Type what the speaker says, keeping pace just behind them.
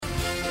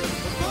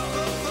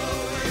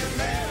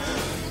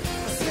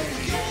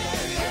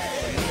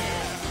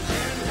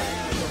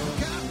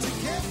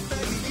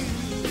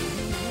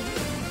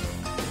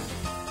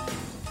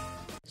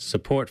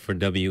Support for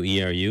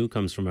WERU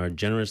comes from our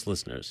generous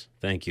listeners.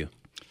 Thank you.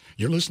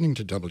 You're listening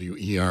to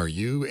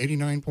WERU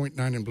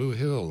 89.9 in Blue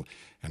Hill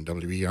and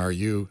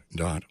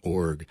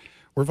WERU.org.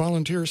 We're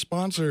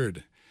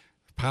volunteer-sponsored,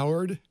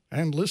 powered,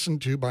 and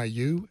listened to by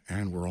you,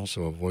 and we're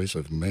also a voice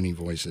of many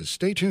voices.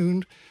 Stay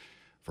tuned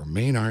for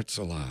Maine Arts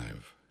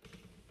Alive.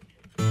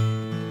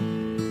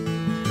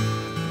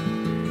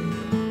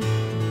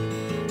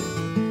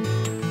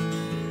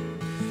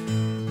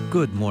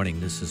 Good morning.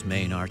 This is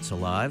Maine Arts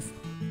Alive.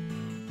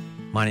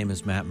 My name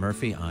is Matt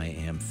Murphy. I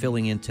am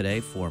filling in today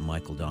for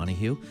Michael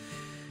Donahue.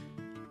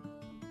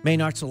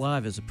 Maine Arts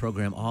Alive is a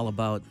program all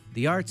about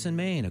the arts in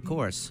Maine, of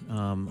course,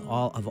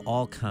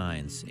 all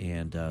kinds,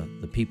 and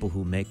the people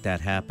who make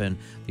that happen,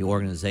 the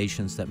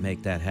organizations that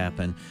make that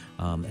happen,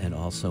 and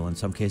also, in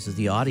some cases,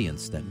 the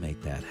audience that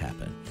make that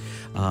happen.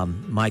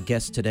 My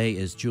guest today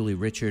is Julie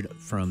Richard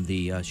from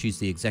she's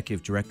the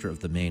executive director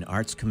of the Maine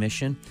Arts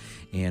Commission,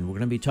 and we're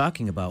going to be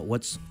talking about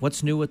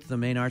what's new with the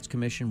Maine Arts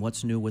Commission,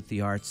 what's new with the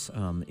arts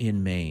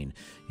in Maine,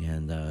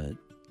 and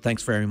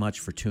thanks very much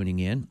for tuning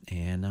in.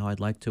 And now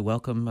I'd like to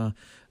welcome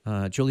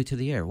Julie to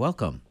the air.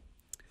 Welcome.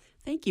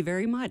 Thank you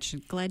very much.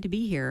 Glad to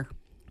be here.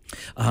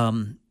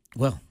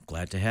 Well,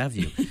 glad to have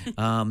you.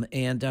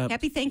 And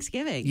happy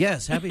Thanksgiving.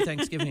 Yes, happy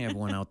Thanksgiving,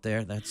 everyone out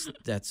there.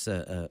 That's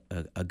a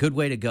good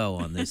way to go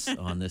on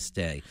this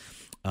day.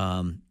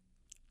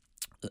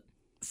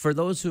 For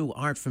those who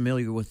aren't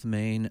familiar with the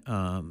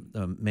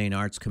Maine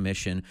Arts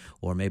Commission,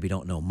 or maybe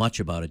don't know much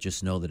about it,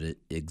 just know that it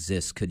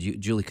exists.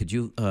 Julie, could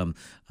you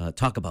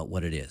talk about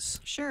what it is?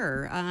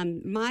 Sure.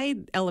 My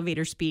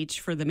elevator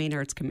speech for the Maine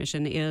Arts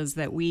Commission is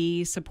that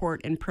we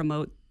support and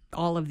promote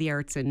all of the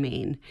arts in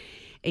Maine.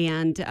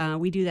 And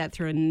we do that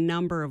through a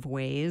number of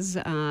ways,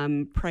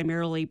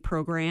 primarily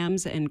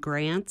programs and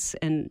grants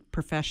and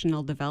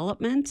professional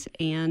development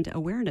and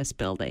awareness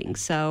building.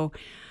 So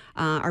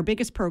our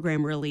biggest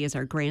program really is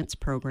our grants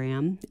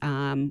program.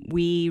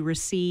 We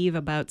receive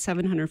about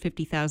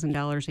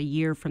 $750,000 a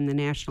year from the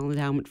National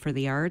Endowment for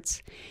the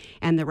Arts,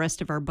 and the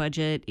rest of our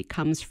budget, it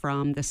comes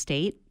from the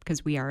state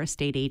because we are a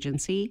state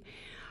agency.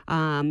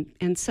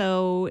 And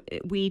so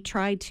we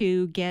try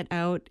to get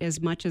out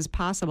as much as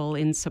possible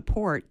in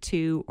support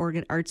to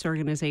arts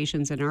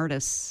organizations and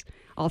artists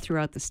all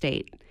throughout the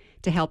state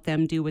to help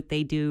them do what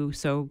they do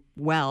so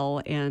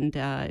well and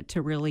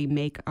to really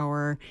make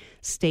our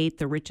state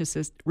the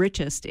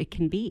richest it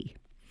can be.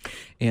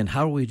 And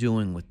how are we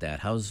doing with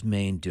that? How's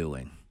Maine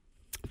doing?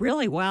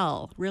 Really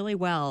well, really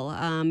well.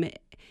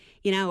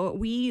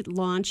 We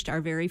launched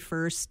our very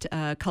first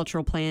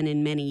cultural plan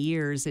in many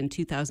years in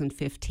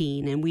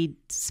 2015, and we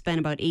spent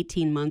about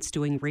 18 months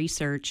doing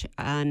research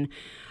on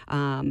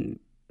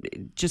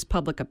just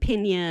public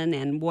opinion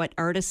and what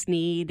artists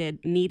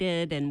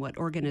needed and what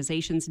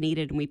organizations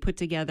needed. And we put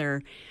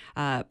together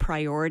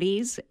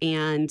priorities,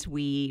 and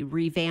we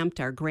revamped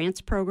our grants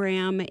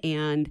program.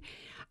 And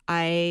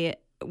I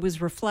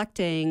was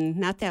reflecting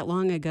not that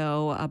long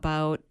ago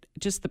about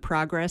just the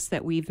progress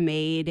that we've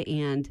made,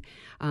 and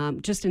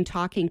just in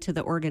talking to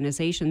the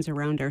organizations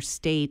around our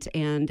state,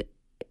 and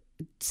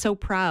so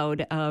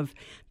proud of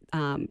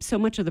so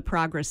much of the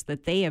progress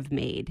that they have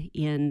made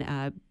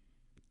in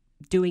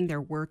doing their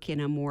work in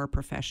a more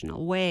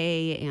professional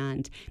way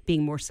and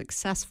being more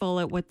successful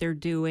at what they're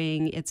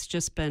doing. It's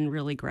just been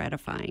really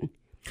gratifying.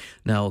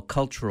 Now, a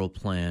cultural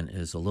plan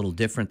is a little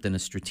different than a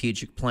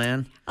strategic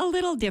plan? A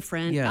little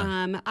different.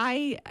 Yeah.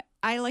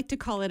 I like to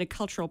call it a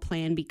cultural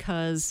plan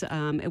because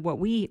what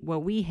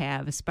we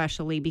have,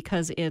 especially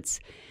because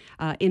it's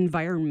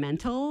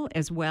environmental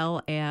as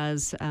well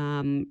as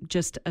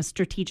just a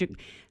strategic.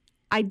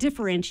 I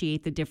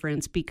differentiate the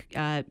difference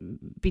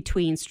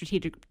between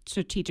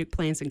strategic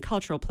plans and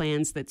cultural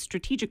plans. That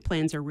strategic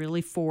plans are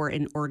really for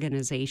an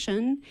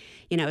organization.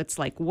 It's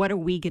like, what are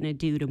we going to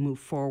do to move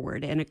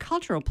forward? And a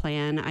cultural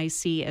plan I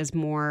see as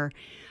more,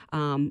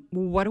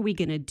 what are we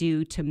going to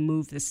do to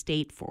move the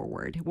state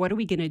forward? What are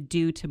we going to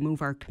do to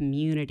move our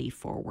community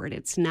forward?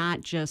 It's not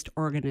just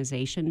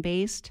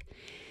organization-based.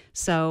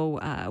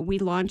 So we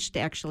launched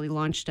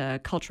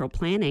a cultural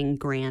planning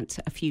grant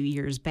a few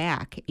years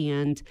back,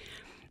 and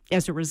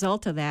as a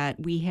result of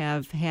that, we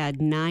have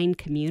had 9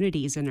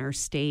 communities in our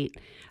state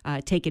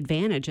take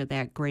advantage of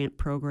that grant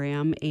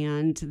program,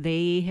 and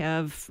they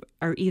have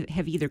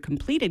either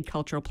completed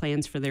cultural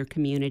plans for their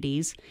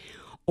communities,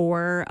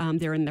 or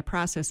they're in the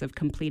process of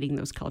completing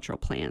those cultural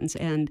plans.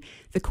 And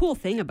the cool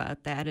thing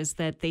about that is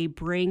that they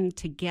bring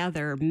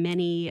together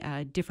many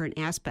different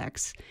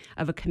aspects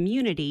of a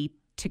community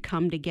to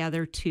come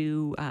together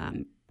to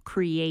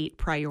create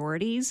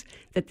priorities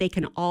that they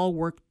can all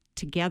work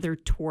together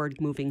toward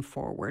moving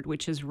forward,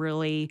 which is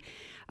really,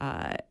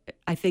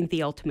 I think,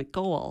 the ultimate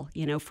goal,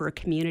 for a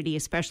community,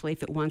 especially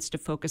if it wants to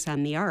focus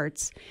on the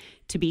arts,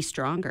 to be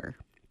stronger.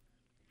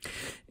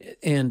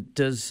 And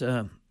do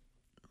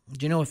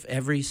you know if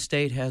every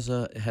state has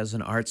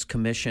an arts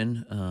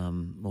commission,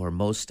 or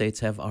most states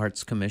have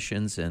arts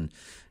commissions, and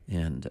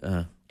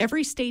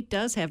every state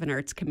does have an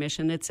arts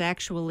commission. It's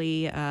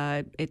actually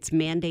it's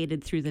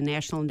mandated through the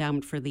National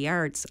Endowment for the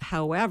Arts.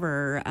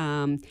 However,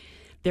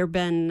 there've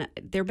been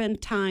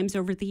times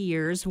over the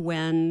years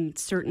when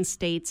certain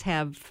states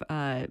have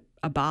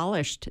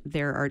abolished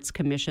their arts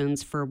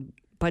commissions for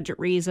budget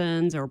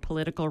reasons or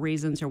political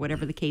reasons or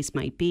whatever the case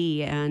might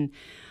be. And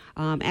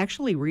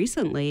actually,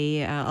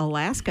 recently,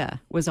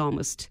 Alaska was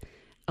almost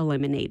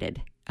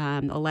eliminated.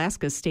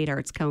 Alaska's State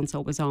Arts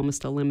Council was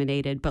almost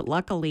eliminated, but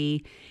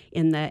luckily,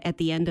 at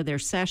the end of their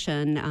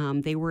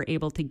session, they were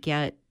able to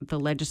get the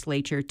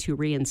legislature to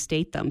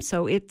reinstate them.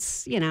 So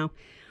it's,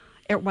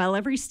 while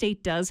every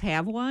state does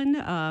have one,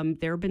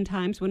 there have been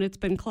times when it's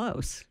been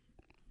close.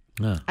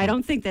 I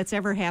don't think that's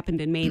ever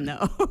happened in Maine,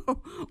 though,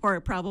 or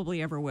it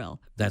probably ever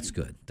will. That's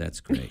good. That's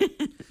great.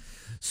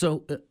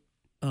 So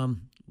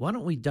why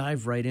don't we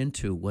dive right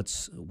into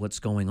what's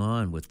going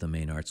on with the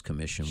Maine Arts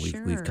Commission?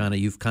 Sure.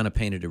 You've kind of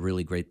painted a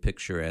really great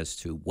picture as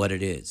to what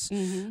it is.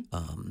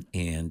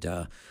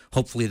 And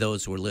hopefully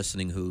those who are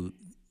listening who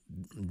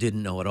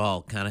didn't know at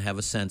all kind of have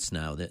a sense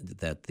now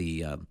that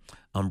the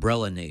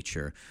umbrella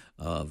nature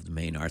of the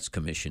Maine Arts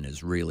Commission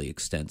is really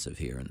extensive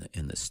here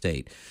in the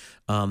state.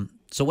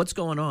 So what's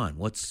going on?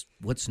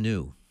 What's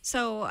new?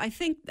 So I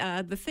think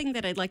the thing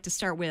that I'd like to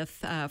start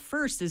with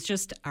first is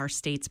just our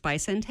state's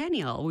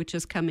bicentennial, which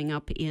is coming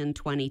up in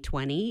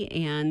 2020.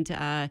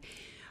 And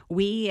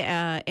we,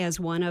 as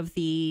one of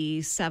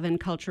the 7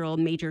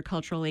 major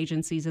cultural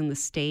agencies in the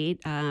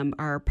state,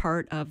 are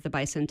part of the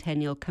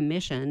Bicentennial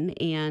Commission.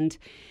 And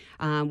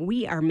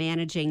we are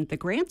managing the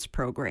grants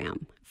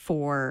program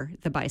for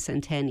the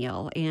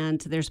bicentennial. And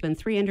there's been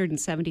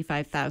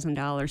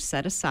 $375,000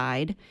 set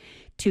aside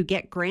to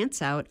get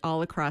grants out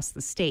all across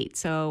the state.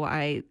 So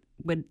I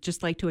would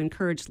just like to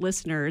encourage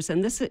listeners,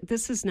 and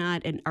this is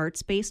not an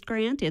arts-based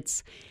grant,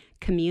 it's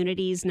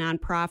communities,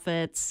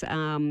 nonprofits,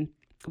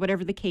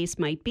 whatever the case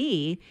might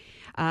be,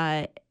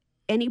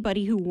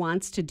 anybody who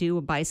wants to do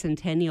a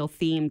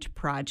bicentennial-themed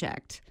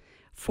project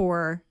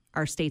for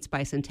our state's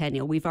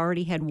bicentennial. We've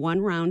already had one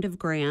round of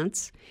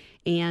grants,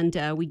 and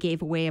we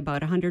gave away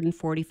about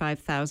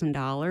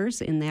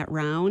 $145,000 in that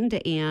round.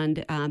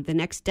 And the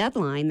next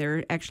deadline, there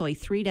are actually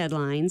 3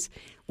 deadlines.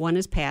 One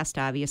is passed,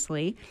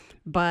 obviously,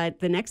 but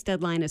the next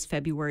deadline is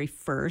February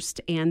 1st,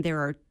 and there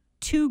are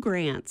 2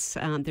 grants.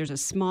 There's a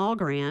small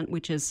grant,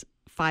 which is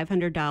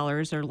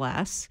 $500 or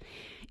less,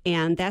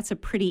 and that's a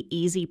pretty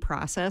easy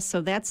process.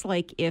 So that's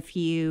like if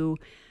you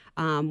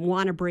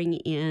want to bring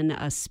in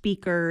a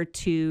speaker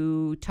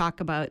to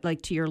talk about,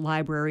 like to your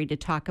library, to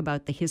talk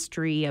about the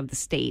history of the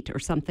state or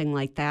something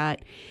like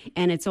that.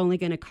 And it's only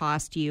going to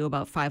cost you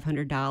about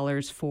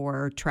 $500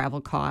 for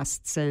travel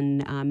costs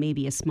and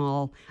maybe a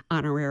small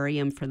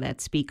honorarium for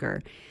that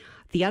speaker.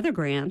 The other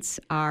grants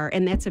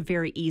and that's a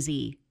very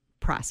easy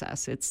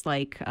process. It's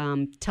like,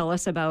 tell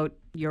us about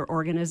your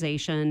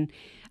organization,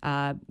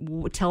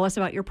 tell us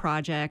about your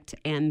project,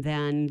 and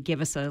then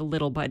give us a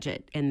little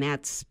budget. And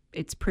it's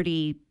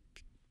pretty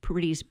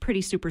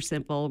super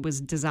simple. It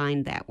was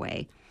designed that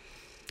way.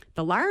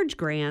 The large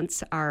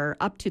grants are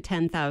up to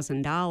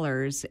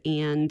 $10,000,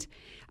 and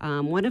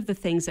one of the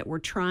things that we're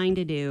trying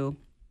to do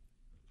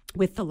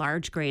with the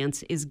large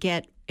grants is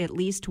get at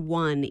least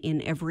one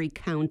in every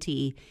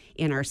county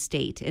in our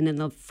state. And in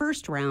the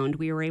first round,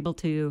 we were able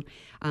to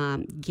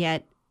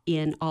get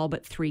in all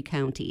but 3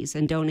 counties.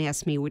 And don't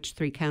ask me which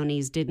 3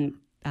 counties didn't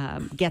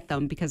get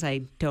them, because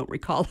I don't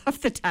recall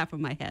off the top of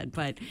my head.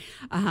 But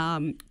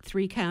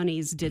 3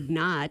 counties did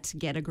not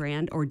get a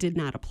grant or did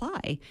not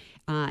apply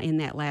in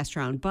that last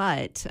round.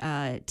 But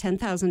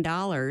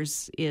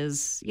 $10,000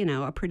 is,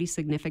 a pretty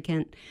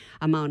significant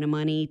amount of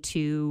money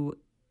to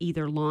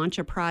either launch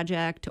a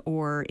project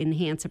or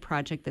enhance a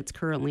project that's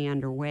currently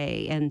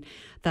underway. And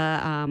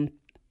the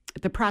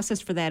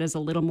process for that is a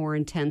little more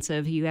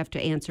intensive. You have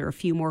to answer a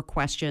few more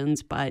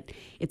questions, but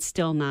it's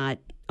still not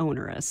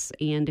onerous.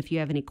 And if you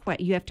have any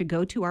you have to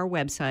go to our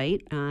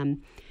website,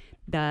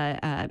 the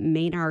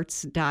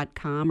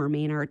mainearts.com or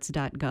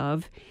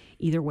mainearts.gov,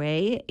 either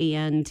way,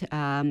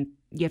 and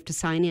you have to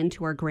sign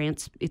into our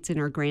grants. It's in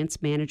our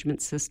grants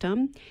management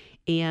system.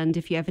 And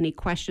if you have any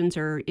questions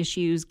or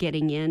issues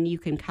getting in, you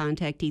can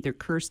contact either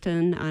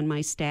Kirsten on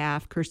my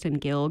staff, Kirsten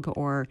Gilg,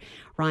 or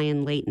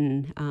Ryan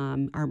Layton,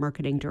 our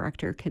marketing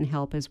director, can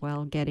help as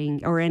well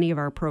or any of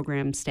our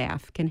program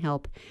staff can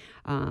help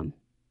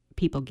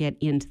people get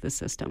into the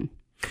system.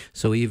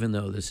 So even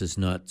though this is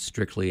not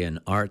strictly an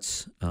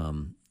arts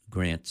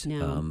grant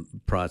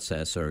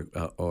process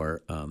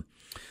or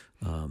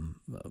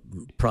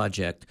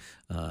project,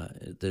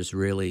 there's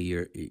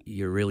really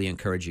you're really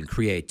encouraging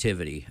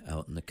creativity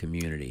out in the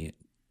community.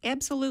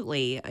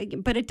 Absolutely,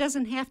 but it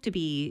doesn't have to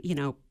be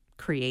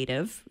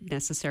creative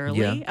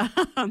necessarily,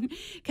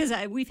 because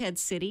we've had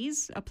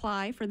cities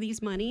apply for these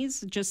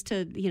monies just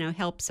to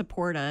help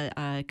support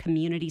a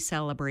community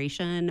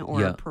celebration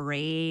or a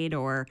parade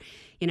or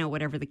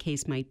whatever the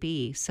case might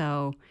be.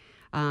 So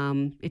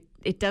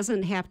it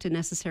doesn't have to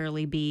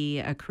necessarily be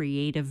a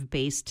creative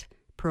based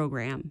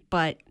program,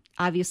 but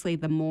obviously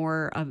the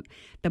more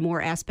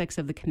aspects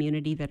of the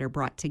community that are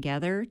brought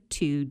together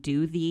to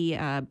do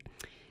the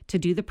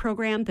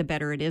program, the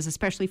better it is,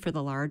 especially for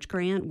the large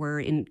grant.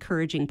 We're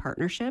encouraging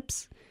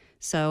partnerships.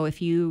 So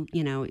if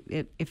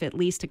if at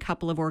least a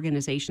couple of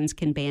organizations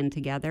can band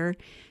together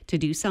to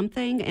do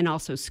something, and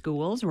also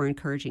schools, we're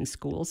encouraging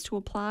schools to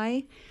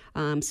apply.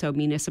 So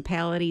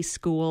municipalities,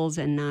 schools,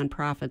 and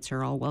nonprofits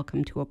are all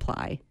welcome to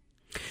apply.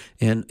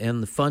 And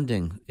the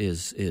funding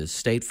is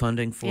state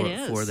funding for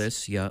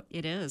this? Yeah.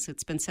 It is.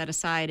 It's been set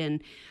aside,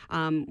 and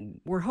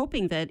we're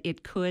hoping that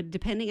it could,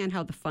 depending on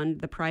how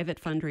the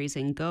private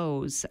fundraising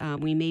goes,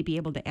 we may be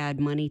able to add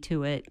money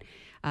to it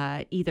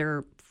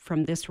either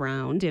from this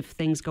round, if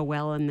things go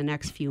well in the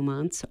next few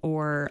months,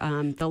 or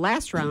the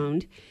last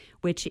round,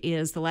 which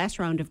is the last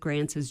round of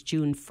grants is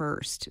June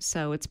 1st.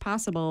 So it's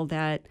possible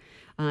that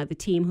the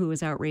team who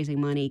is out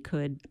raising money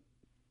could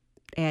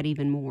add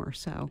even more.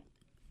 So.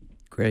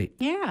 Great.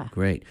 Yeah.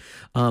 Great.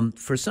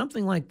 For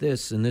something like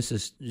this, and this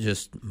is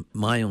just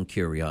my own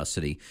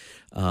curiosity,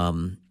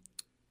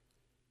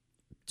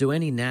 do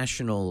any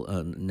national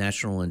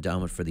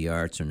endowment for the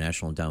arts or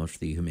national endowment for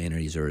the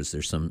humanities, or is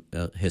there some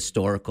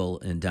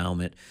historical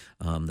endowment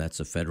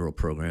that's a federal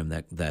program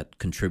that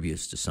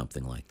contributes to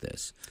something like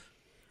this?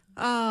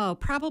 Oh,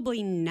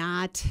 probably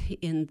not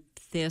in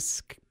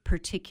this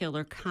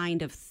particular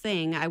kind of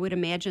thing. I would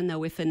imagine,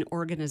 though, if an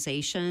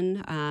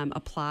organization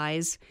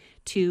applies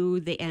to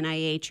the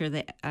NIH or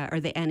the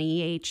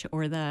NEH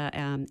or the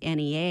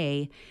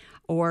NEA,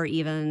 or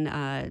even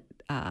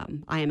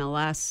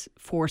IMLS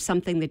for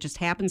something that just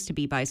happens to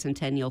be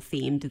bicentennial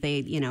themed,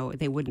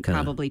 they wouldn't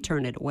probably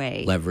turn it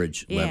away.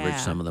 Leverage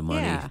some of the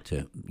money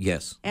to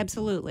yes,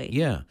 absolutely,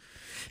 yeah.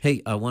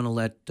 Hey, I want to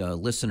let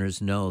listeners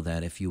know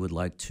that if you would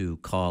like to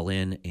call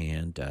in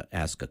and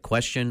ask a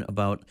question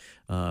about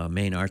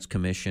Maine Arts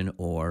Commission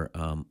or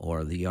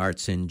the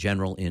arts in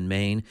general in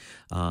Maine,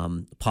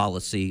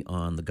 policy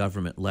on the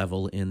government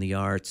level in the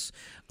arts,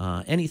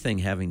 anything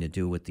having to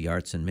do with the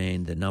arts in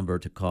Maine, the number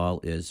to call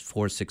is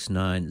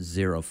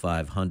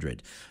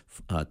 469-0500.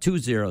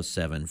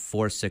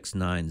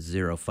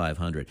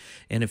 207-469-0500.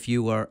 And if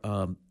you are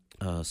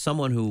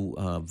someone who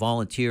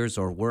volunteers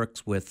or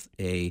works with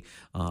a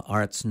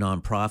arts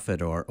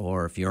nonprofit,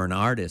 or if you're an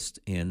artist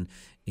in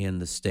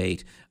the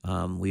state,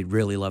 we'd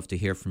really love to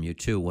hear from you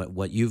too.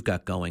 What you've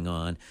got going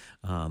on,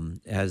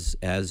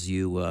 as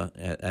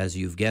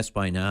you've guessed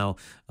by now,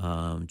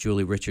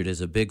 Julie Richard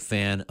is a big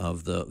fan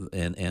of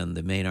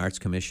the Maine Arts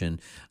Commission,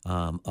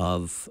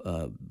 of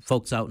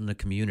folks out in the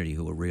community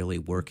who are really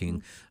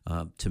working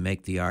to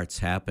make the arts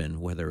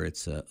happen, whether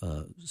it's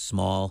a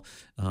small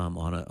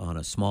on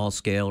a small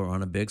scale or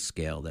on a big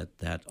scale.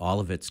 That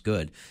all of it's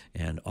good,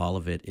 and all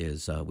of it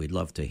is we'd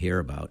love to hear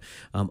about.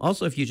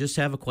 Also, if you just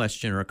have a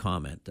question or a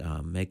comment,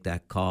 make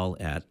that call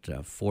at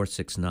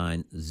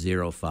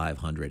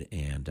 469-0500,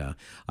 and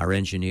our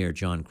engineer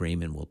John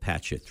Greenman will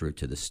patch you through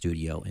to the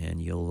studio,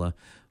 and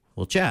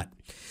we'll chat.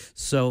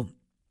 So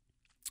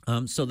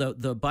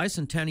the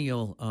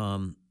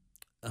bicentennial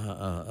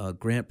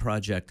grant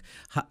project,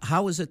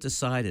 how is it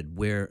decided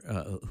where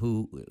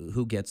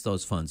who gets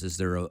those funds? Is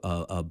there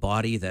a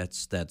body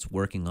that's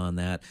working on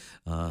that,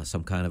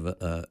 some kind of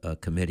a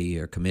committee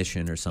or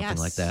commission or something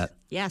like that?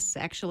 Yes,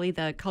 actually,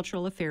 the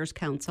Cultural Affairs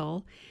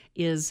Council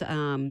is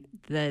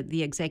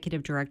the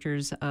executive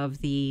directors of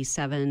the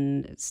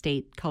 7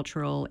 state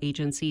cultural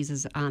agencies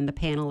is on the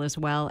panel, as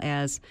well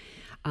as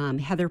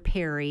Heather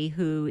Perry,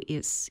 who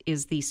is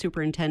the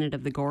superintendent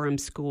of the Gorham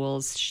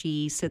schools.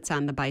 She sits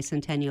on the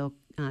Bicentennial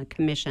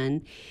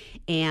Commission,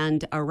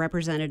 and a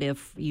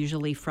representative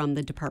usually from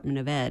the Department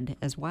of Ed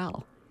as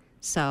well.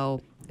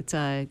 So it's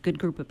a good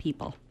group of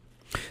people.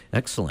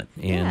 Excellent.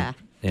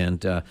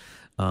 And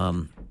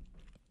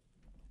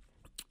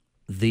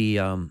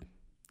the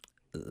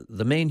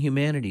Maine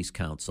Humanities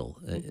Council.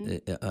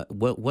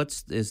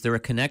 Is there a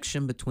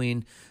connection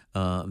between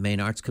Maine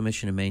Arts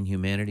Commission and Maine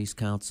Humanities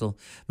Council?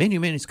 Maine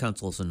Humanities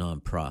Council is a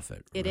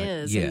nonprofit. It right?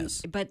 is,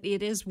 yes, but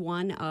it is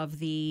one of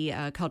the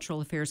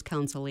Cultural Affairs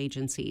Council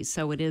agencies.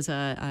 So it is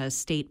a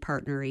state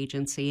partner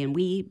agency, and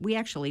we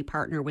actually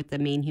partner with the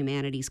Maine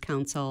Humanities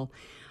Council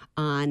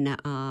on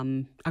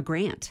a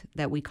grant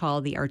that we call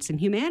the Arts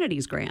and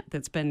Humanities Grant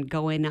that's been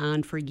going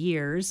on for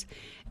years.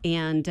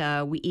 And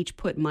we each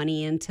put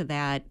money into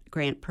that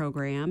grant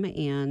program,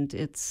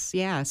 and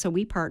so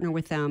we partner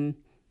with them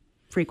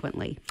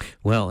frequently.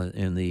 Well,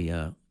 in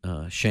the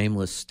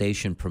shameless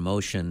station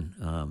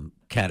promotion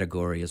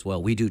category as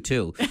well, we do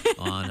too,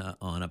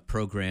 on a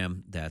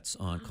program that's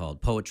on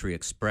called Poetry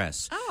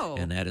Express. Oh.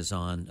 And that is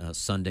on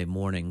Sunday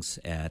mornings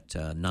at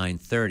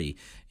 9:30,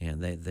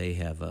 and they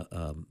have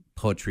a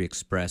Poetry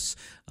Express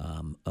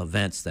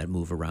events that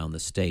move around the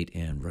state,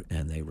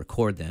 and they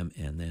record them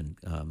and then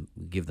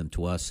give them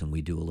to us, and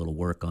we do a little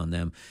work on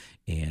them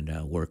and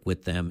work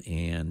with them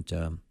and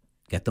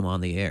get them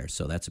on the air.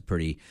 So that's a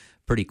pretty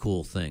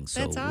cool thing. So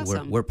that's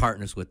awesome. We're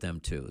partners with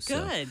them too.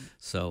 Good.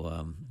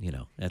 So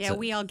that's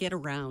we all get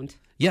around.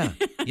 Yeah,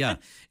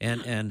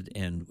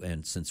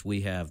 and since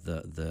we have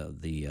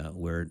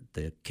we're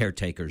the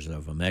caretakers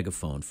of a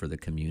megaphone for the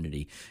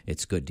community,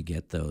 it's good to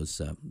get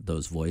those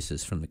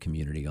voices from the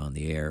community on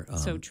the air.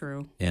 So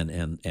true.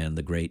 And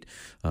the great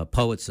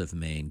poets of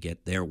Maine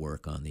get their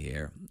work on the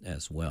air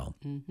as well.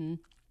 Mm-hmm.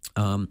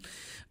 Um,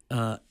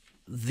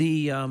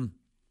 the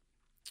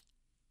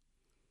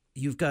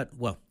You've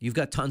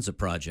got tons of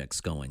projects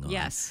going on.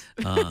 Yes.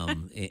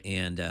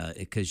 And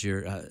because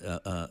you're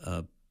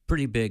a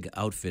pretty big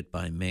outfit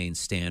by Maine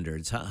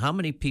standards, how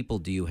many people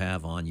do you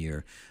have on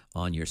your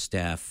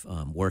staff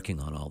working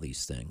on all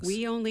these things?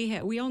 We only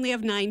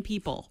have 9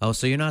 people. Oh,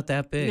 so you're not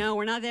that big? No,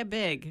 we're not that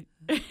big.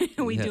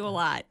 We do a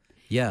lot.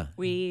 Yeah.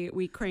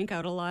 We crank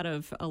out a lot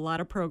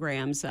of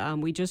programs.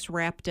 We just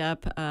wrapped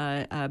up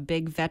a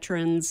big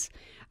Veterans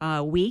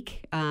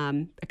Week.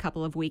 A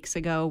couple of weeks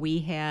ago, we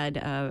had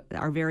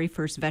our very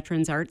first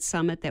Veterans Arts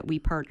Summit that we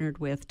partnered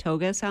with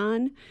Togus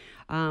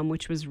on,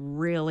 which was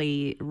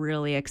really,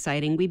 really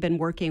exciting. We've been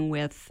working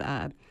with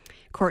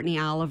Courtney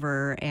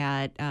Oliver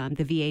at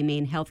the VA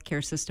Maine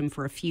Healthcare System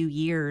for a few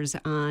years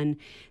on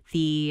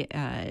the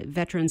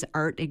veterans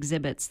art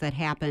exhibits that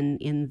happen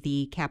in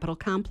the Capitol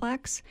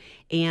complex.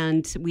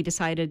 And we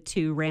decided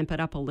to ramp it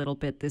up a little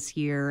bit this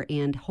year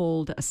and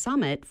hold a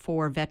summit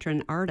for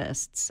veteran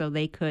artists so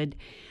they could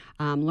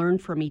learn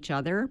from each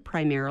other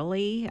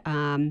primarily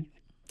and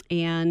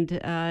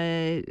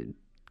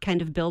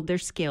kind of build their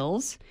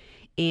skills,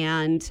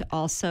 and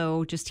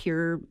also just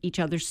hear each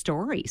other's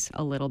stories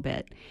a little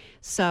bit.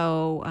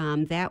 So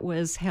that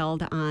was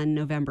held on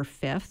November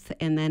 5th.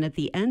 And then at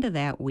the end of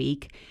that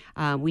week,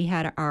 we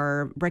had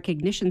our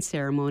recognition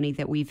ceremony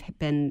that we've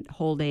been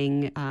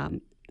holding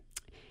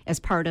as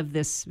part of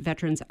this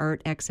Veterans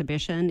Art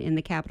exhibition in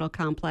the Capitol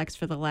complex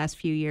for the last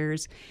few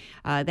years.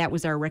 That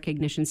was our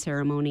recognition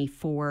ceremony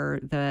for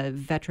the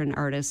veteran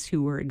artists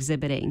who were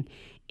exhibiting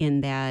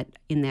in that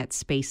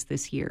space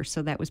this year.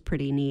 So that was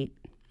pretty neat.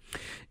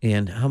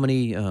 And how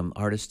many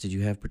artists did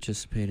you have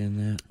participate in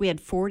that? We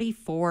had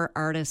 44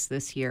 artists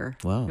this year.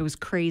 Wow. It was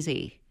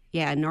crazy.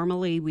 Yeah,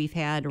 normally we've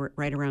had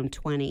right around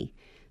 20.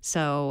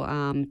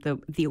 So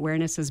the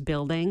awareness is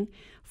building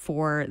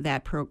for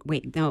that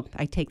Wait, no,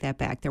 I take that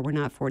back. There were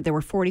not 4. There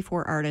were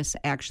 44 artists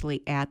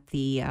actually at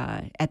the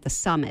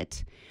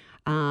summit.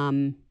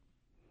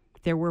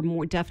 There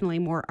were definitely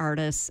more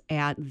artists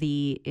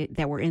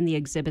that were in the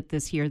exhibit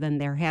this year than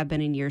there have been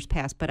in years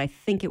past, but I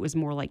think it was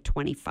more like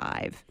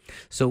 25.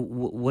 So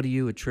what do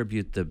you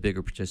attribute the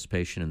bigger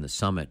participation in the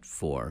summit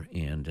for?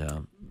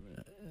 And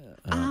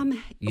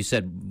you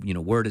said,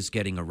 word is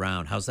getting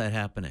around. How's that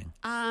happening?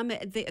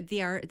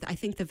 I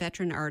think the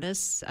veteran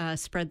artists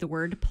spread the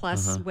word.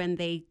 Plus, when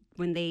they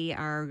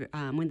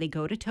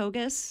go to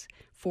Togus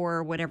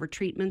for whatever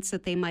treatments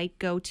that they might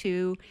go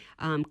to,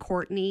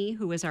 Courtney,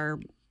 who is our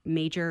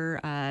major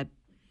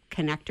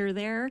connector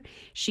there,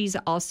 she's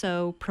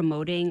also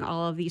promoting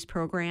all of these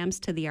programs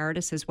to the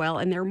artists as well.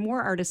 And there are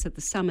more artists at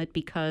the summit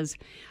because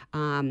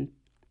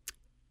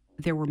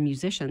there were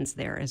musicians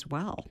there as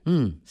well.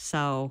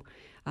 So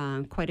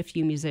quite a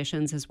few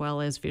musicians as well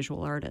as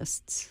visual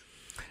artists.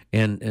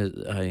 And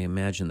I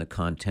imagine the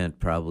content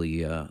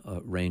probably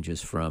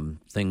ranges from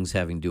things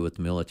having to do with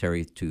the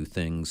military to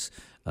things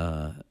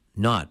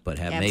not, but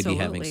maybe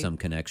having some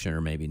connection or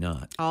maybe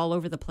not. All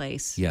over the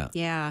place. Yeah.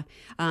 Yeah.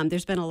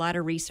 There's been a lot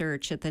of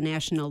research at the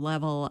national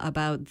level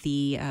about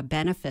the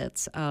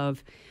benefits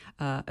of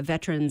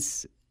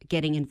veterans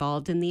getting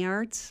involved in the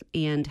arts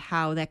and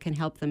how that can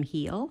help them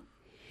heal.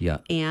 Yeah.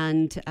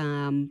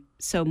 And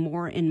so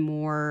more and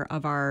more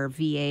of our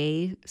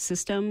VA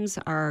systems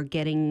are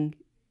getting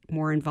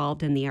more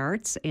involved in the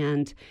arts.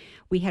 And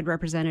we had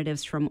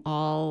representatives from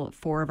all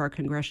 4 of our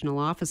congressional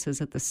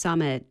offices at the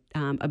summit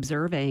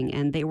observing,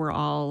 and they were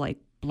all like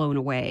blown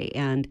away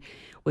and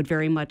would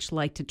very much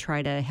like to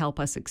try to help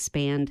us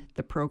expand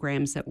the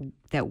programs that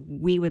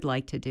we would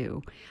like to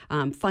do.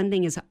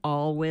 Funding is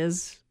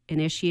always an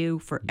issue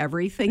for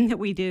everything that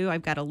we do.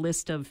 I've got a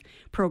list of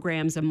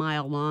programs a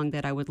mile long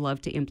that I would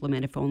love to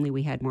implement if only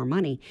we had more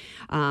money.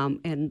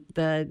 And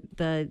the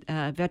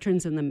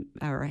Veterans in the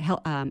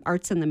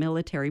Arts in the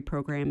Military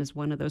program is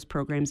one of those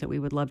programs that we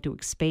would love to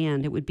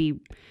expand. It would be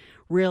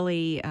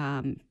really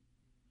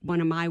one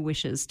of my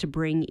wishes to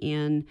bring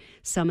in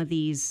some of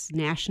these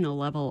national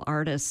level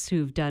artists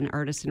who've done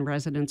artist in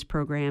residence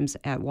programs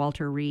at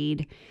Walter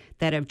Reed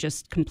that have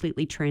just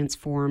completely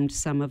transformed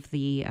some of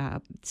the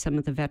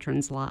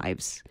veterans'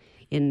 lives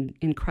in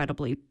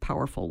incredibly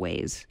powerful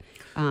ways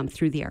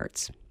through the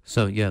arts.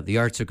 So yeah, the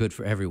arts are good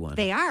for everyone.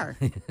 They are.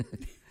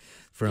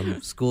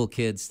 From school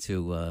kids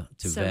to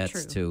so vets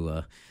true.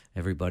 to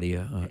everybody.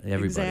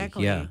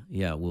 Exactly.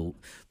 Yeah. Well,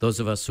 those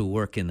of us who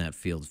work in that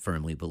field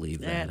firmly believe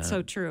that. That's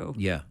so true.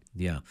 Yeah.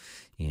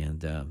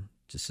 And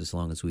just as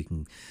long as we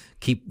can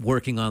keep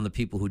working on the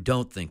people who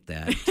don't think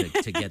that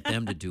to get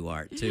them to do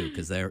art too,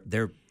 because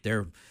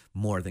they're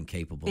more than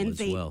capable as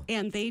well.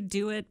 And they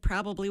do it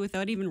probably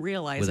without even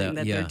realizing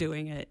that they're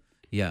doing it.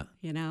 Yeah.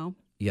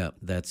 Yeah,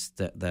 that's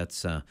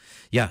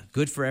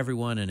good for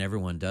everyone, and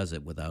everyone does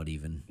it without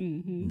even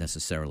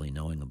necessarily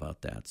knowing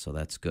about that. So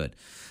that's good.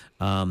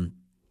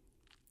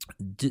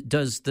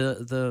 Does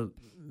the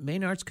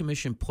Maine Arts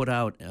Commission put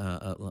out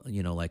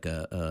like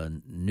a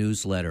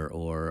newsletter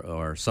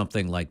or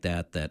something like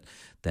that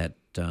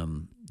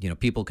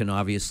people can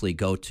obviously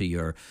go to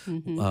your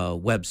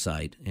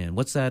website. And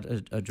what's that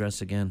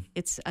address again?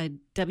 It's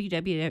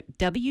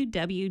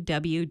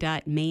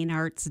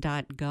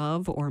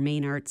www.mainarts.gov or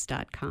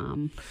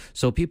mainarts.com.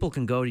 So people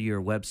can go to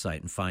your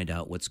website and find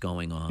out what's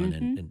going on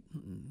and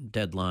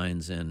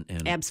deadlines and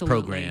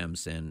Absolutely.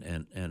 programs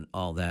and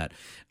all that.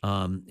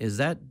 Is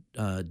that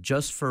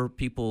just for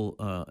people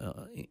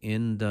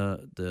in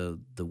the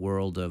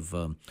world of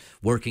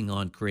working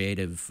on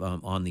creative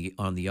on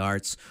the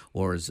arts,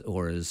 or is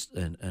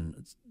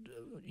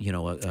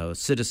a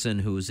citizen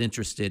who's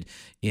interested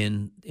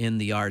in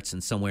the arts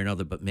in some way or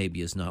another, but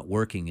maybe is not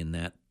working in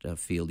that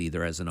field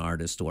either as an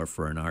artist or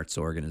for an arts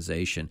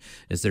organization?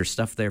 Is there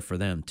stuff there for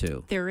them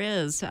too? There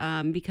is,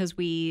 because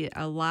we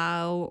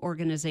allow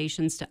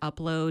organizations to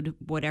upload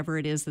whatever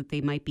it is that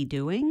they might be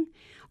doing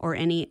or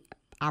any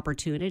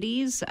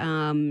opportunities.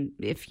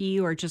 If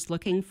you are just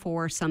looking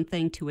for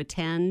something to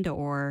attend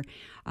or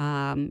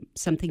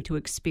something to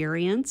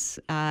experience,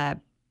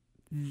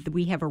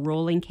 we have a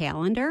rolling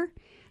calendar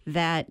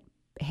that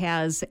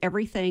has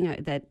everything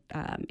that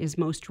is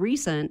most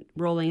recent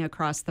rolling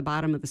across the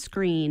bottom of the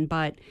screen.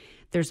 But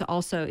there's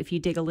also, if you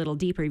dig a little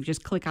deeper, you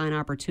just click on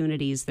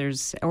opportunities,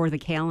 or the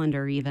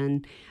calendar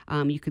even,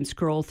 you can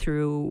scroll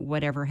through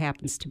whatever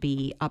happens to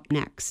be up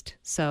next.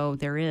 So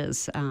there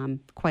is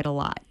quite a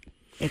lot.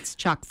 It's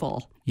chock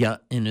full. Yeah,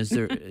 and is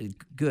there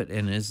good?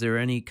 And is there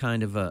any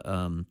kind of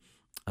a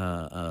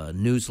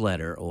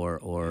newsletter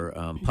or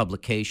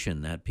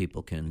publication that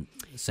people can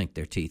sink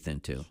their teeth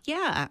into?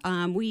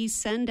 Yeah, we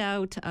send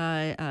out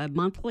a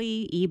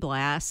monthly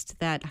e-blast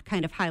that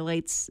kind of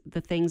highlights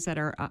the things that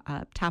are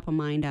top of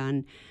mind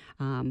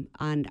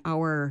on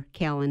our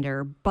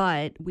calendar.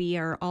 But we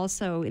are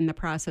also in the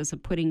process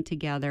of putting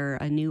together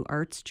a new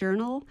arts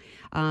journal.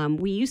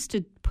 We used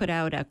to put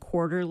out a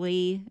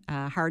quarterly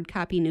hard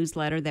copy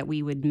newsletter that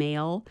we would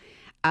mail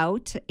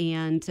out,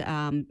 and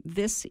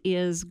this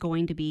is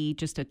going to be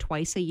just a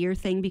twice-a-year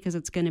thing because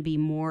it's going to be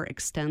more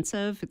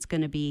extensive. It's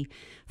going to be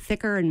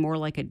thicker and more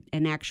like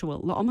an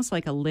actual, almost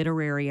like a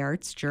literary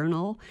arts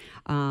journal,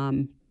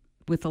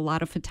 with a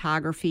lot of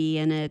photography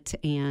in it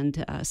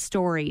and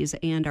stories.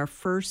 And our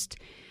first,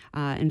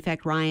 in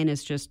fact, Ryan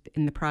is just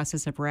in the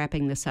process of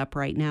wrapping this up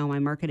right now, my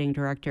marketing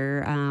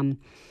director.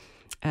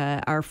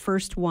 Our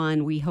first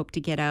one we hope to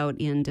get out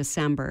in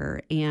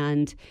December,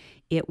 and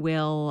it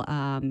will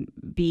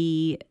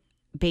be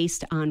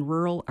based on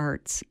rural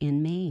arts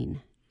in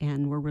Maine,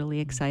 and we're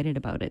really excited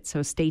about it.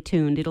 So stay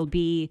tuned. It'll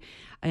be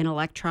an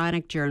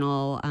electronic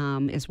journal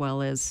as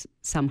well as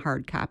some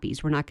hard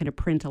copies. We're not going to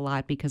print a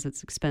lot because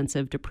it's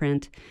expensive to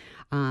print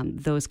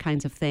those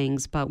kinds of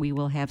things, but we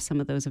will have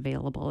some of those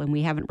available. And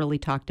we haven't really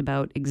talked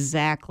about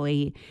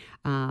exactly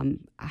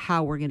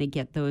how we're going to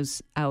get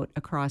those out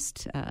across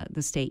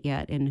the state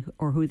yet,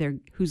 or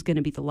who's going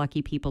to be the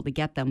lucky people to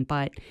get them.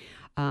 But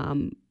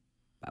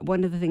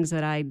one of the things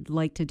that I'd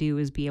like to do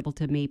is be able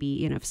to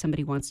maybe, if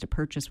somebody wants to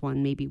purchase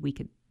one, maybe we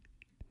could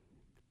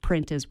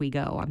print as we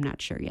go. I'm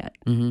not sure yet.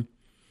 Mm-hmm.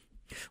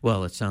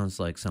 Well, it sounds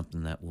like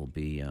something that will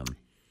be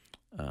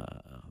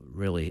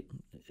really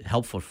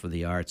helpful for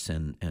the arts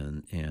and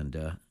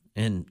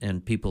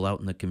people out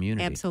in the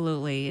community.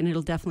 Absolutely, and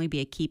it'll definitely be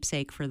a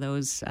keepsake for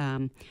those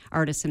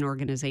artists and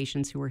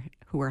organizations who are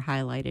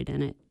highlighted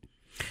in it.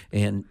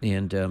 And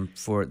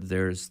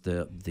there's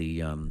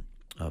the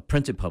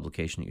printed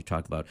publication that you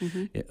talk about.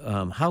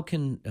 Mm-hmm. How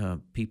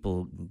can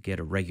people get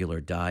a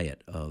regular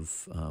diet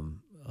of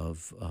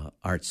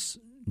arts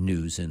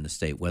news in the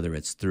state, whether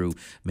it's through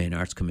Maine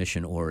Arts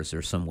Commission or is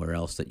there somewhere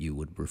else that you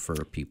would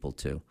refer people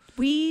to?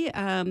 We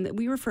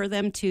refer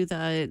them to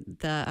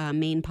the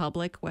Maine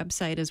Public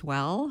website as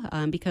well,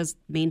 because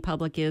Maine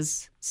Public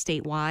is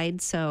statewide.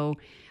 So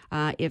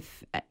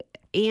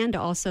and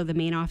also the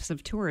Maine Office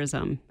of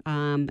Tourism.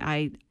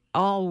 I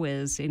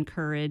always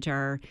encourage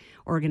our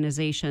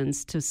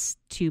organizations to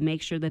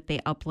make sure that they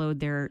upload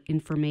their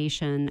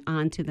information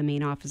onto the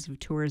Maine Office of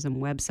Tourism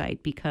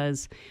website,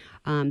 because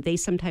they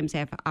sometimes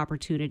have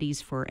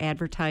opportunities for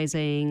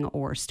advertising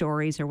or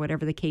stories or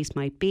whatever the case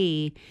might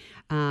be,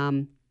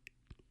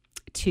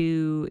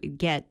 to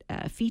get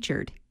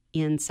featured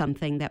in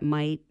something that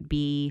might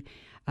be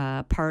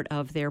part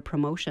of their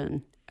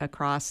promotion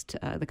across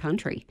the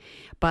country.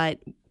 But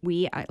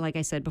like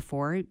I said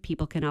before,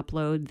 people can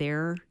upload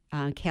their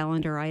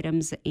calendar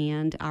items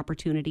and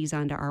opportunities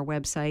onto our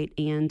website,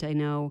 and I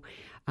know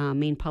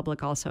Maine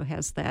Public also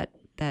has that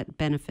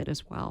benefit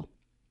as well.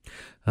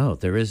 Oh,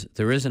 there is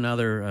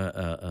another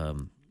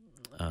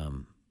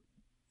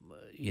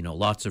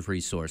lots of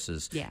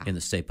resources in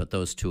the state, but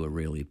those two are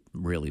really,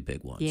 really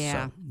big ones.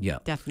 Yeah, so, yeah,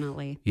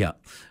 definitely. Yeah.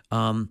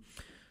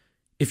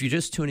 If you're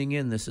just tuning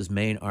in, this is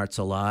Maine Arts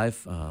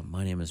Alive.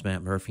 My name is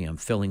Matt Murphy. I'm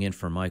filling in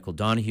for Michael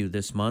Donahue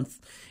this month,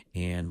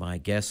 And my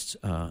guest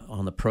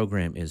on the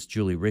program is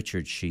Julie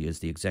Richard. She is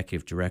the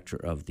executive director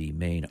of the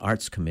Maine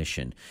Arts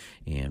Commission,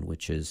 and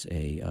which is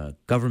a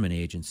government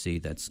agency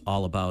that's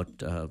all about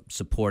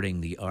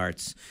supporting the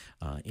arts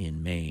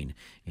in Maine.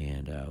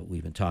 And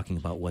we've been talking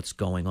about what's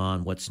going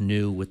on, what's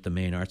new with the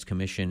Maine Arts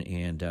Commission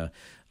and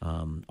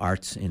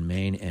arts in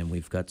Maine, and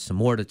we've got some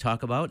more to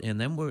talk about.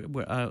 And then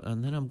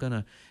then I'm going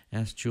to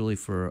ask Julie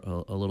for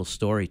a little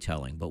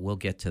storytelling, but we'll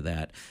get to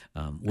that.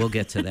 We'll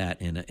get to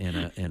that in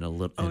a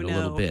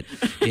little bit.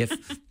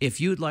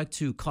 If you'd like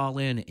to call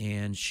in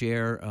and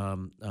share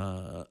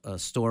a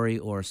story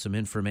or some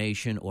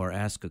information or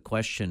ask a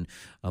question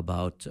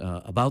about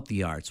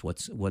the arts,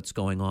 what's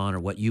going on or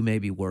what you may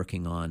be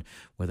working on,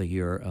 whether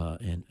you're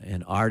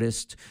an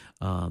artist,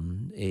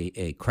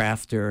 a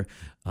crafter,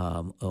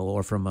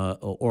 or from an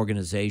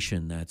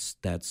organization that's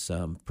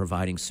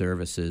providing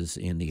services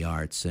in the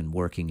arts and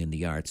working in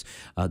the arts,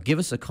 give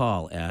us a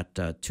call at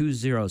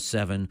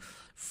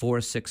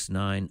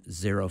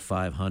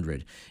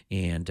 207-469-0500.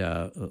 And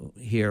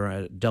here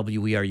at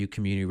WERU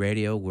Community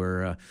Radio,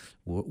 we're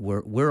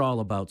all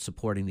about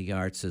supporting the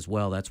arts as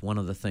well. That's one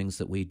of the things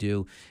that we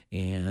do,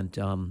 and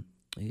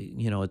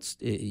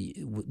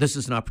this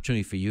is an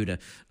opportunity for you to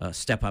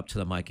step up to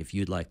the mic if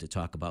you'd like to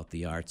talk about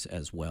the arts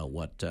as well.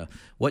 What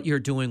you're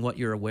doing, what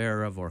you're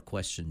aware of, or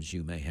questions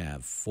you may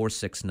have.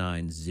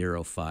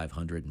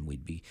 469-0500, and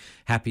we'd be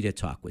happy to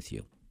talk with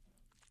you.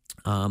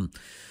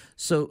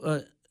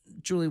 So,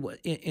 Julie,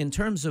 in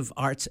terms of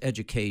arts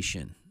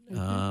education.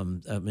 I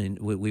mean,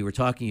 we were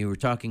talking. You were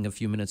talking a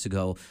few minutes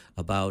ago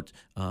about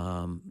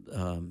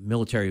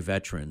military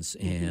veterans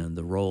and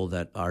the role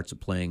that arts are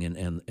playing,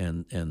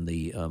 and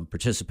the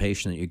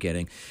participation that you're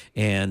getting,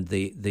 and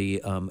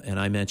and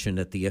I mentioned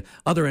at the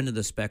other end of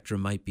the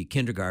spectrum might be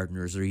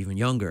kindergartners or even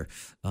younger.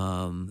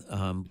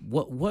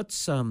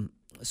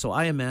 So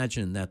I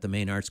imagine that the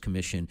Maine Arts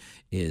Commission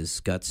is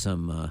got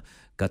some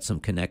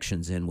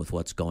connections in with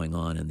what's going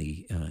on in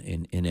the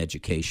in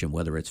education,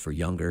 whether it's for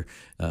younger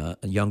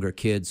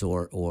kids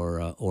or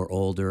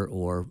older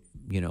or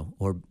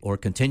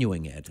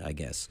continuing ed, I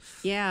guess.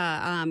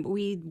 Yeah,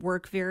 we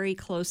work very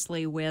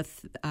closely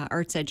with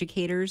arts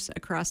educators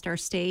across our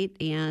state,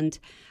 and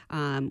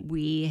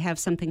we have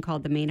something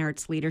called the Maine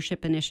Arts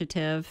Leadership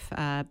Initiative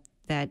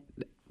that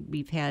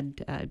we've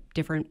had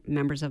different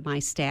members of my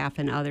staff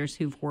and others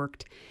who've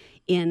worked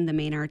in the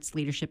Maine Arts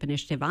Leadership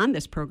Initiative on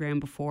this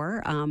program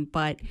before,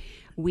 but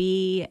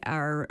we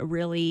are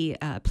really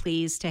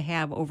pleased to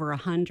have over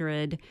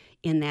 100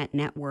 in that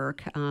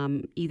network,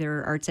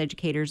 either arts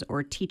educators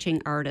or teaching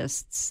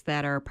artists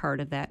that are part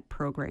of that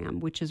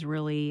program, which is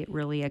really,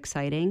 really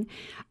exciting.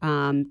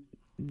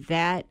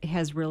 That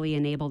has really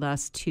enabled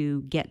us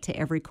to get to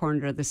every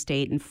corner of the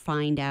state and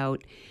find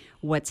out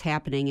what's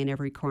happening in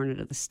every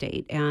corner of the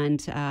state. And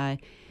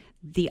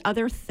the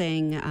other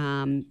thing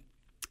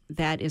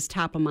that is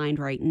top of mind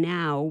right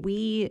now,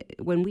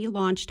 when we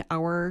launched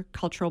our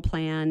cultural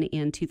plan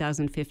in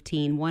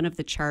 2015, one of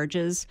the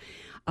charges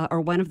or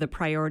one of the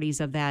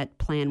priorities of that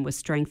plan was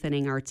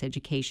strengthening arts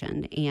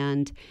education.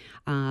 And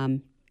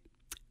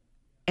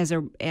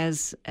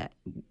as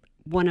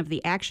one of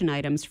the action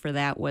items for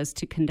that was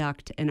to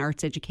conduct an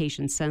arts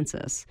education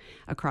census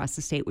across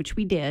the state, which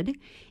we did.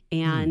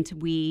 And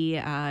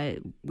we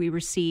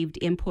received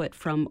input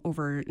from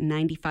over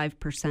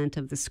 95%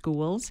 of the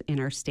schools in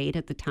our state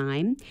at the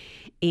time.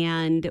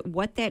 And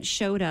what that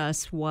showed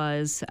us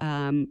was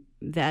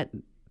that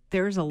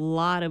there's a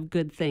lot of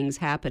good things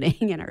happening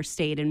in our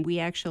state, and we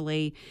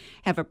actually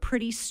have a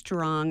pretty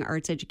strong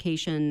arts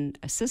education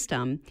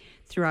system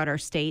throughout our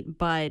state,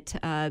 but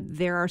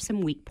there are some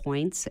weak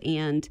points.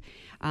 And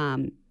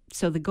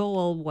so the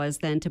goal was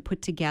then to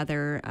put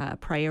together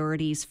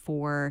priorities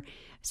for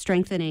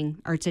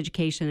strengthening arts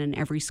education in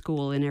every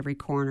school in every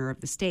corner of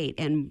the state.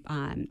 And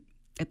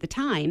at the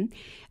time,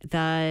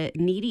 the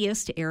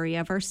neediest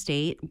area of our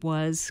state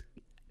was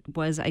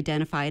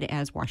identified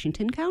as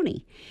Washington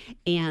County.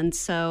 And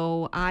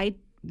so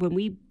when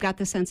we got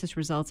the census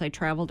results, I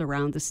traveled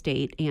around the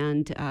state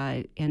and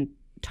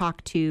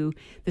talked to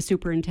the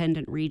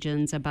superintendent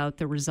regions about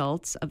the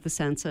results of the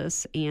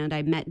census. And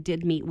I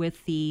did meet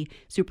with the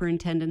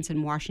superintendents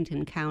in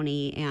Washington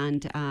County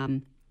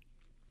and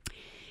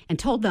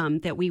told them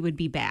that we would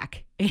be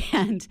back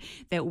and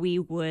that we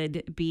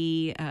would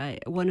be,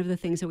 one of the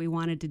things that we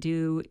wanted to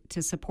do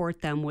to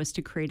support them was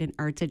to create an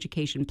arts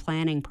education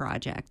planning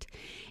project.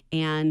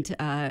 And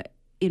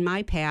in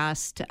my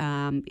past,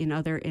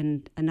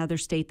 in another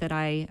state that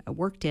I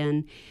worked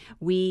in,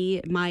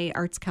 my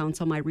arts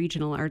council, my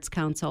regional arts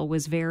council,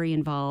 was very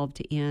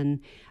involved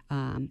in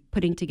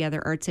putting together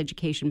arts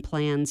education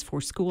plans for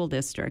school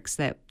districts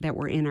that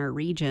were in our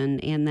region,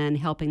 and then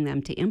helping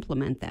them to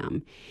implement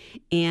them.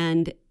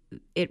 And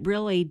it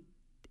really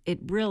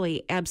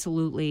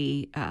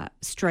absolutely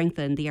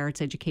strengthened the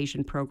arts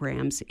education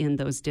programs in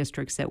those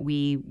districts that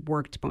we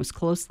worked most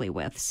closely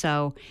with.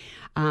 So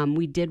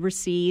we did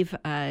receive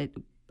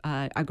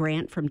a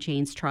grant from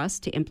Jane's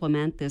Trust to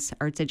implement this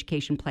arts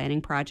education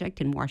planning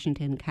project in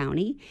Washington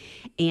County.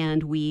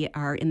 And we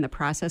are in the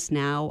process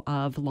now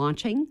of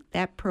launching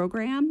that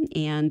program.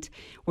 And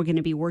we're going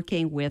to be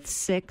working with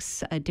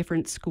 6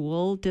 different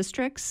school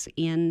districts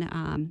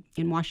in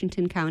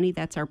Washington County.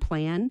 That's our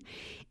plan.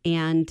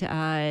 And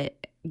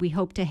we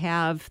hope to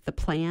have the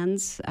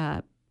plans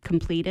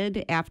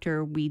completed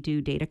after we do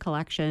data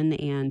collection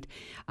and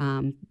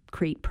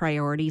create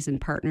priorities in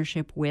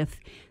partnership with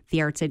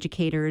the arts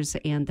educators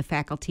and the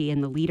faculty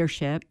and the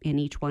leadership in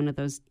each one of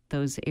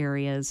those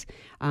areas,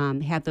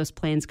 have those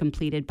plans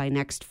completed by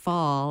next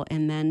fall,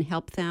 and then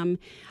help them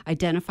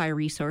identify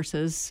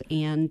resources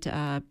and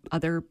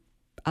other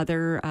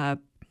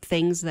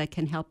things that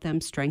can help them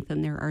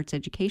strengthen their arts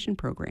education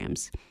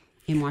programs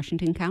in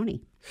Washington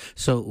County.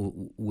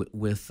 So,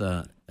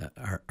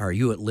 are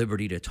you at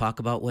liberty to talk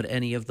about what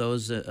any of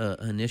those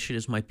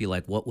initiatives might be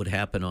like? What would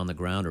happen on the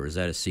ground, or is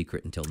that a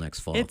secret until next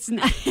fall? It's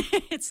not.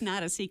 It's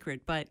not a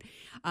secret, but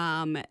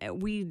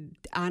we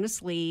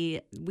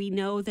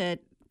know that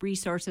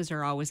resources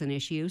are always an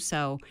issue.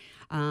 So,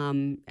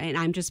 and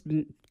I'm just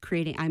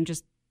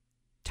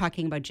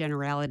talking about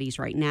generalities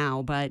right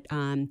now, but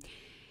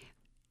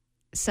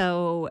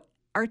so.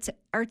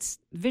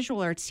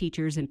 Visual arts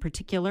teachers in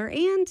particular,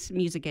 and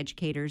music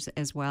educators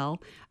as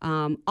well,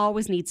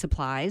 always need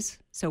supplies.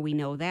 So we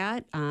know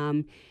that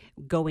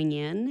going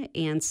in.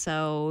 And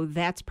so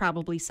that's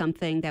probably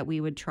something that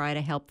we would try to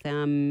help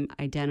them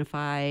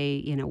identify,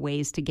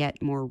 ways to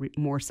get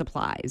more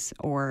supplies,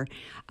 or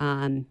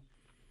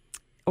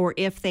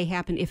if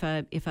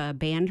a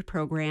band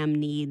program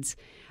needs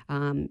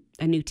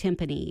a new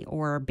timpani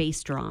or a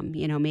bass drum,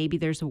 maybe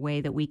there's a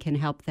way that we can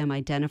help them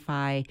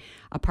identify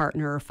a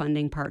partner or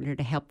funding partner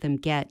to help them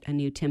get a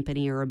new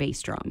timpani or a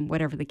bass drum,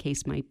 whatever the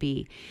case might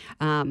be.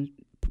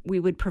 We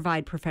would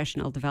provide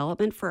professional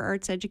development for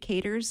arts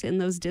educators in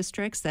those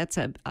districts. That's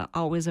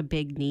always a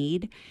big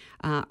need.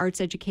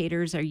 Arts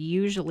educators are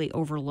usually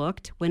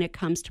overlooked when it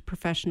comes to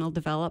professional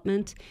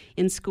development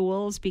in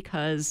schools,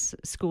 because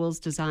schools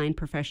design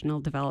professional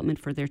development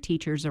for their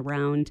teachers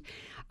around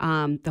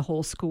the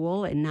whole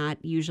school and not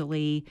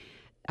usually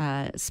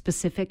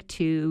specific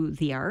to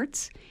the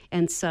arts.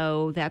 And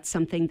so that's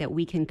something that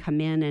we can come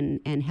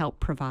in and help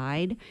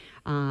provide.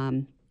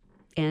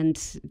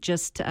 And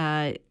just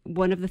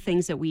one of the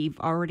things that we've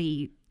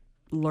already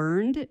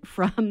learned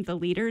from the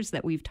leaders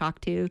that we've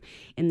talked to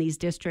in these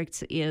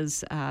districts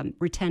is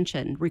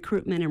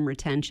recruitment and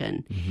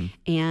retention. Mm-hmm.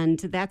 And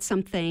that's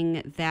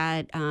something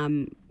that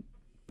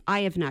I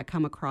have not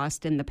come across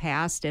in the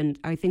past. And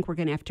I think we're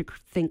going to have to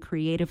think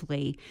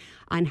creatively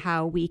on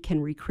how we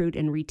can recruit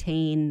and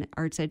retain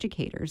arts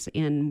educators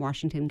in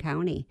Washington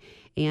County.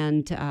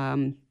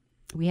 And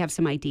we have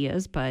some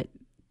ideas, but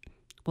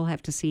we'll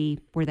have to see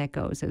where that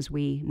goes as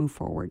we move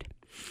forward.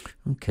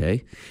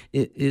 Okay.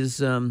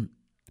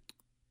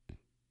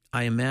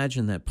 I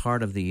imagine that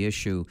part of the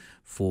issue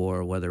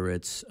for whether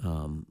it's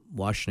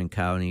Washington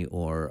County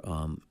or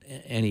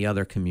any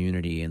other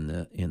community in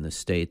the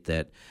state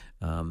that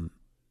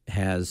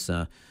has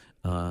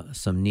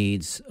some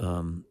needs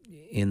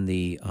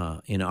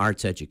in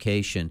arts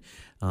education,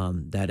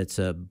 that it's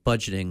a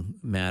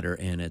budgeting matter,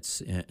 and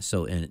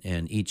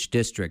and each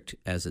district,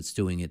 as it's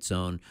doing its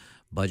own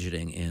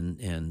budgeting,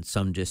 and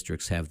some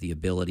districts have the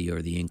ability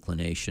or the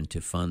inclination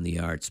to fund the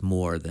arts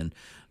more than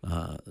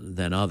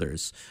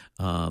others.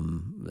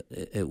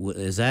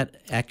 Is that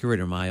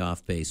accurate, or am I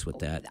off base with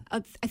that?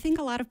 I think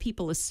a lot of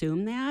people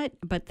assume that,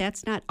 but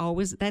that's not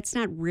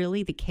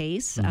really the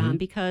case,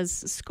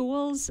 because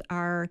schools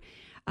are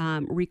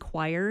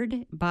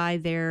required by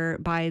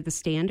the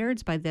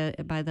standards, by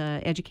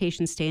the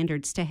education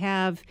standards, to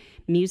have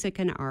music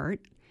and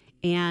art.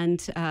 And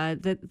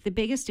the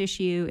biggest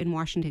issue in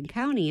Washington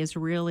County is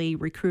really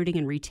recruiting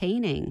and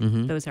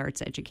retaining those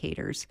arts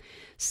educators.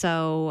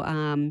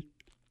 So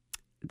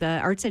the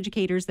arts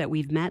educators that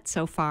we've met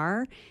so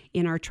far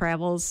in our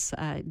travels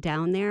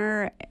down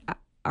there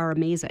are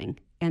amazing,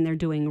 and they're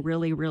doing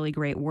really, really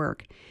great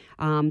work.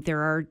 There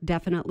are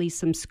definitely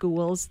some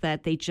schools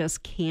that they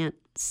just can't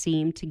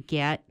seem to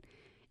get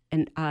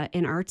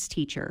an arts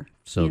teacher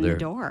in the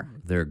door.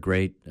 They're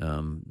great.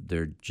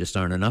 There just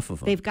aren't enough of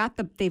them. They've got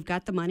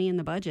the money in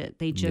the budget.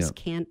 They just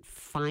can't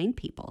find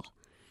people.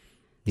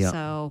 Yeah.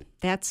 So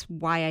that's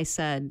why I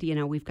said,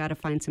 we've got to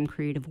find some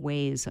creative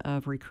ways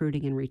of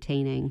recruiting and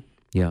retaining.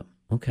 Yeah.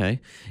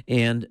 Okay.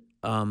 And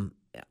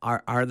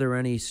are there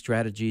any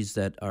strategies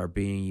that are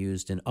being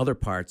used in other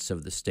parts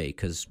of the state?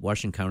 Because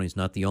Washington County is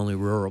not the only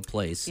rural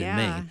place in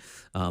Maine.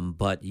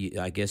 But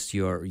I guess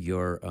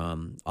your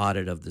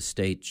audit of the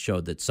state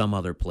showed that some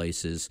other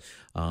places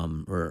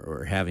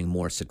are having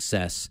more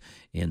success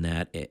in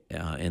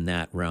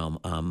that realm.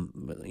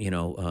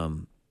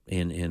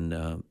 In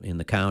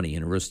the county,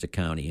 in Aroostook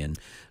County, and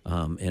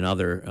in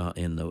other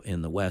in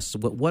the West.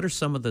 What are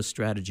some of the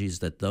strategies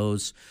that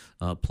those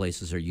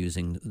places are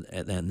using,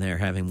 and they're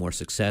having more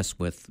success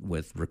with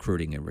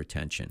recruiting and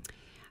retention?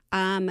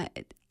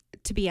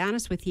 to be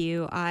honest with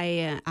you,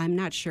 I'm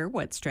not sure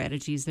what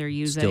strategies they're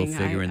using. Still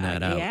figuring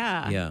that out.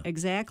 Yeah,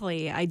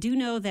 exactly. I do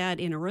know that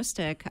in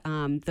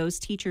Aroostook, those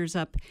teachers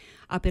up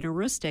in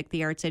Aroostook,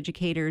 the arts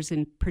educators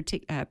in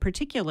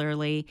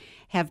particularly,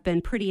 have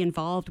been pretty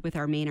involved with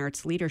our Maine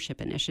Arts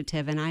Leadership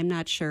Initiative, and I'm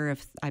not sure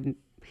if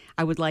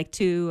I would like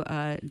to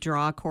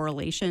draw a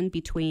correlation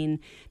between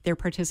their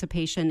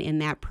participation in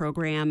that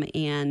program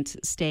and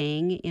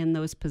staying in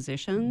those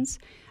positions.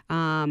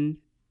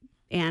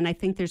 And I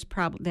think there's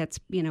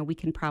we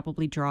can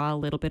probably draw a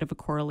little bit of a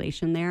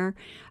correlation there.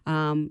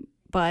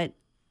 But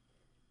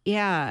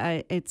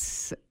yeah,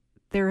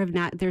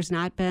 there's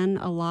not been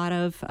a lot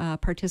of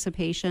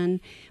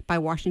participation by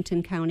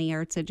Washington County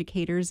arts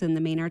educators in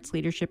the Maine Arts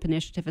Leadership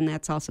Initiative, and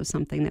that's also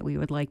something that we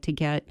would like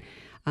to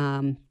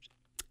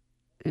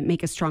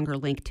make a stronger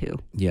link to.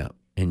 Yeah,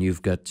 and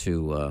you've got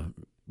to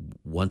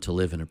want to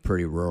live in a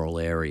pretty rural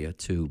area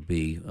to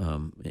be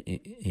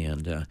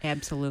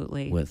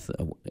absolutely with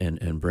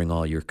and bring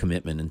all your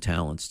commitment and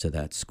talents to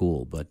that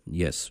school. But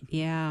yes,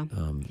 yeah,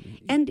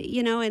 and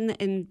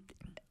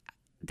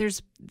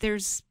there's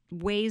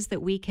ways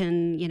that we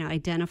can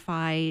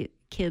identify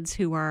kids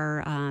who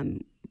are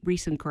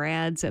recent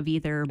grads of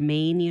either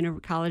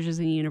Maine colleges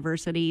and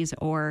universities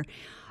or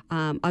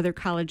other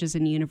colleges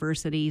and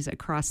universities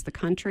across the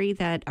country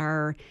that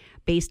are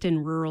based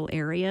in rural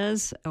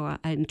areas,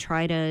 and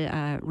try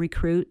to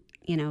recruit,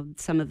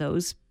 some of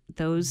those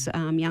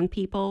young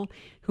people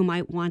who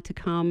might want to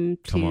come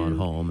on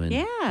home and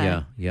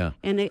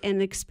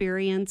and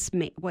experience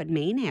what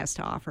Maine has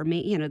to offer.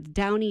 The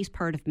down east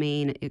part of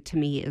Maine, to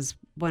me, is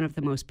one of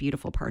the most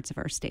beautiful parts of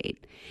our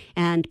state,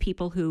 and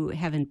people who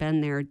haven't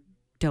been there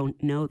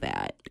don't know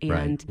that.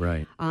 And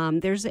right.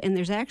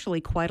 There's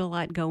actually quite a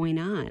lot going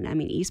on. I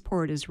mean,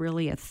 Eastport is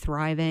really a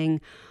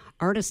thriving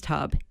artist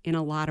hub in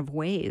a lot of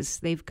ways.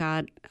 They've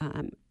got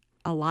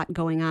a lot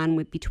going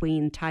on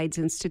between Tides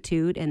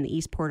Institute and the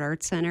Eastport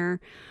Arts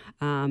Center.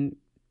 The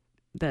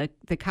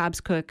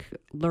Cobscook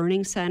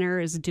Learning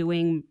Center is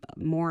doing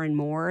more and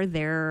more.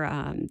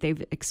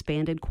 They've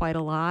expanded quite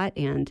a lot,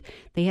 and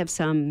they have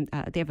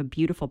they have a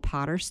beautiful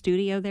potter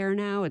studio there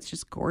now. It's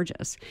just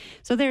gorgeous.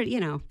 So there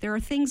are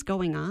things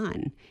going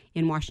on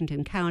in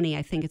Washington County.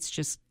 I think it's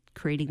just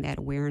creating that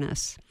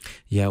awareness.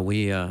 Yeah,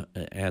 we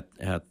at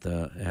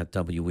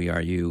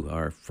WERU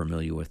are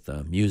familiar with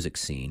the music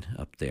scene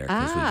up there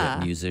because we've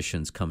got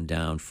musicians come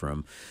down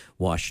from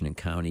Washington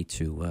County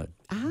to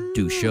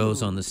do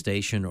shows on the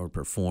station or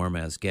perform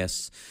as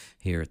guests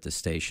here at the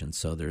station.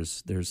 So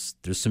there's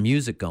some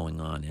music going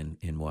on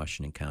in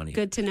Washington County.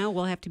 Good to know.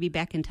 We'll have to be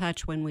back in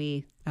touch when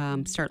we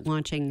start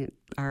launching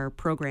our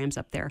programs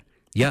up there.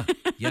 Yeah.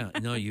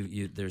 No,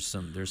 there's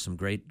some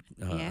great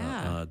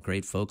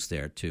great folks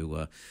there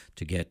to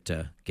get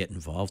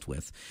involved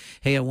with.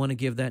 Hey, I want to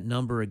give that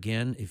number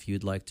again if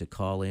you'd like to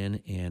call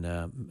in and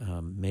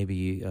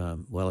maybe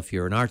if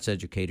you're an arts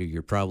educator,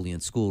 you're probably in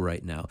school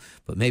right now,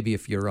 but maybe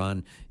if you're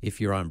on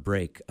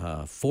break,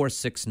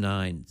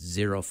 469-0500,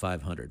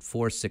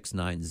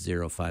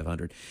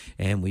 469-0500,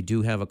 and we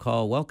do have a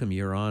call. Welcome,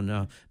 you're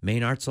on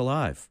Maine Arts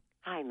Alive.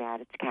 Hi,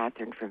 Matt. It's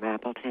Catherine from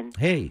Appleton.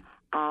 Hey.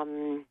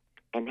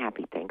 And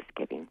happy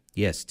Thanksgiving.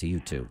 Yes, to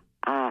you too.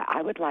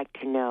 I would like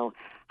to know,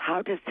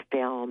 how does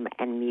film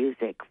and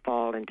music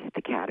fall into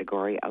the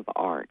category of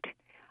art?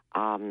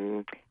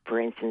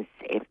 For instance,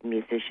 if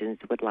musicians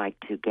would like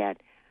to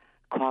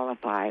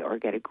qualify or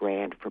get a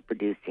grant for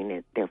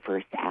producing their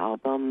first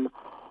album,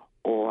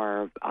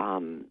 or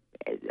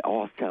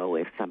also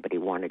if somebody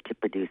wanted to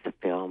produce a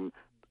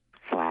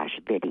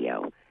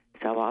film/video.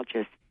 So I'll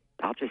just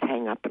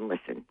hang up and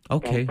listen.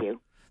 Okay. Thank you.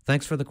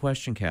 Thanks for the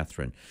question,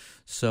 Catherine.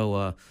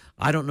 So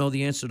I don't know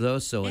the answer to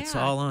those, so it's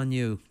all on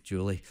you,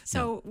 Julie.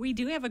 So we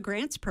do have a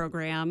grants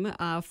program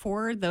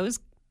for those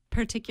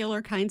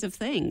particular kinds of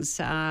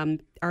things.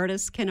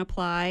 Artists can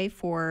apply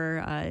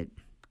for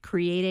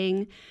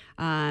creating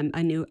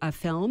a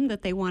film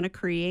that they want to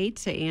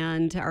create,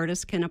 and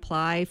artists can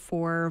apply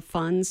for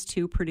funds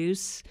to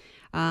produce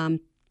an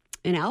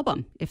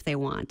album if they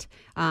want.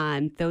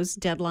 Those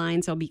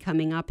deadlines will be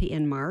coming up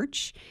in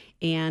March,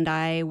 and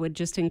I would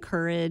just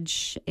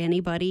encourage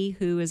anybody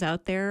who is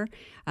out there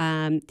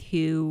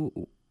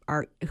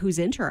who's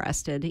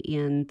interested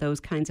in those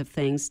kinds of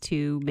things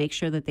to make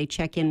sure that they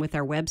check in with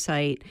our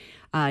website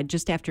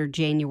just after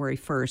January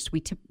 1st.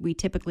 We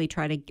typically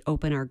try to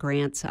open our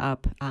grants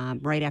up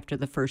right after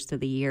the first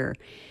of the year.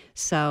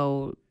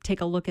 So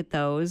take a look at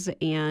those.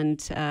 And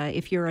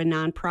if you're a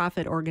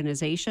nonprofit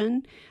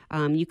organization,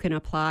 you can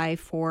apply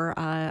for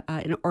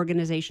an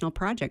organizational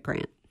project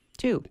grant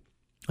too.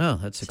 Oh,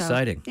 that's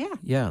exciting.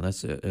 Yeah,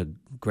 that's a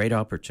great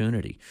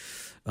opportunity.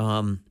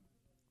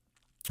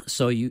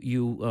 So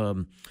you're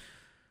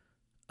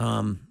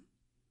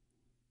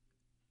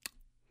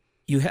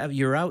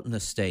out in the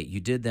state.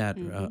 You did that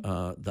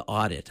the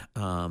audit.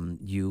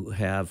 You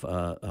have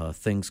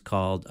things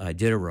called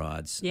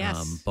Iditarods,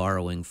 yes.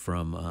 Borrowing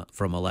from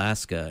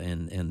Alaska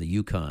and the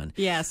Yukon.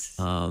 Yes.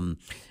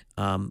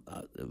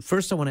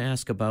 First, I want to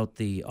ask about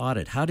the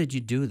audit. How did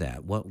you do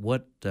that?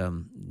 What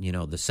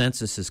the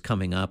census is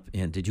coming up,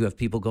 and did you have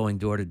people going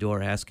door to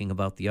door asking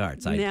about the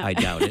arts? No. I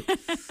doubt it.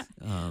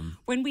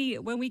 When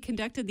we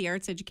conducted the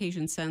arts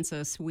education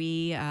census,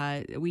 we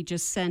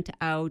just sent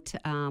out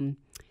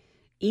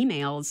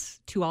emails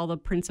to all the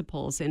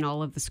principals in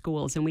all of the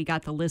schools, and we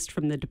got the list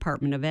from the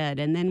Department of Ed.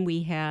 And then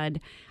we had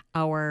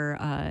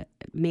our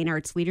Maine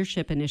Arts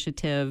Leadership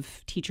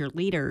Initiative teacher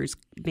leaders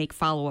make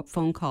follow-up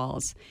phone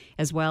calls,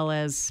 as well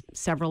as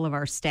several of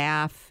our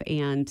staff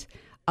and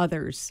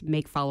others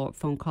make follow-up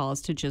phone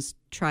calls to just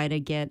try to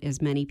get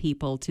as many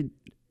people to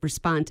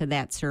respond to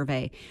that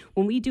survey.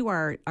 When we do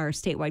our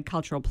statewide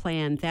cultural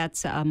plan,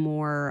 that's a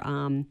more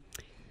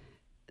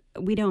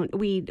we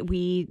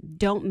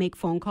don't make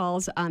phone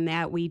calls on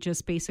that. We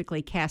just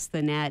basically cast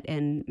the net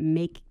and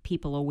make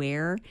people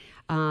aware.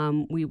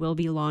 We will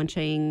be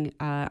launching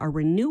a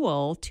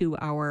renewal to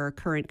our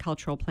current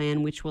cultural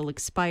plan, which will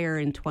expire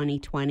in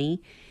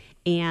 2020,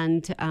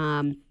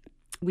 and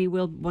we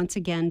will once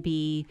again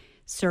be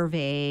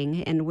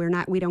surveying, and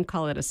we don't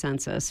call it a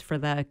census for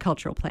the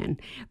cultural plan,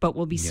 but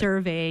we'll be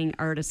surveying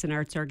artists and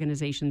arts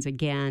organizations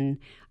again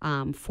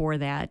for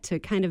that, to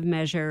kind of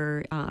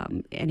measure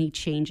any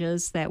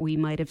changes that we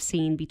might have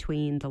seen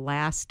between the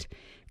last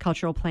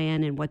cultural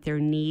plan and what their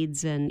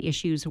needs and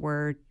issues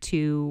were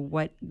to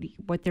what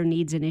their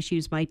needs and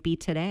issues might be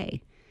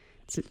today.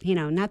 So,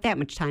 not that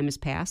much time has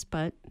passed,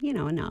 but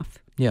enough.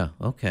 Yeah,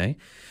 okay.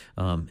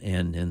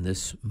 And in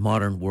this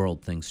modern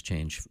world, things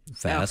change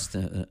fast,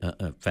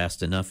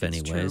 fast enough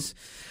anyways.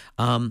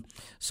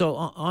 So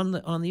on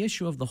the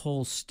issue of the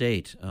whole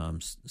state,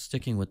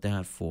 sticking with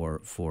that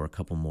for a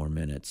couple more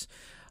minutes,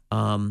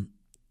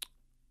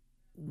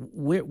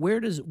 where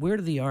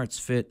do the arts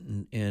fit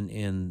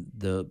in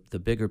the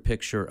bigger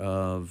picture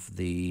of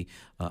the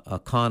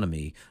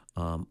economy,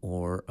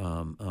 or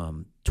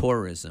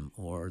tourism,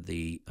 or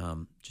the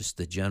just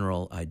the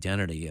general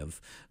identity of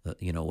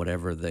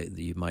whatever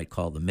you might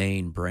call the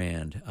Maine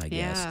brand, I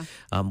guess.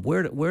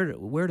 Where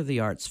do the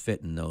arts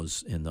fit in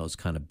those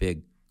kind of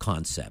big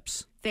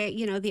concepts?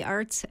 The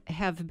arts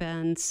have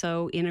been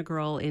so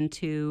integral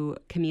into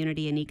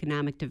community and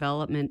economic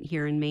development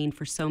here in Maine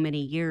for so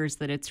many years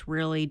that it's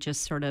really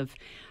just sort of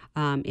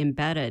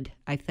embedded,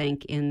 I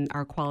think, in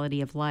our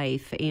quality of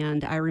life.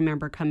 And I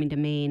remember coming to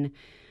Maine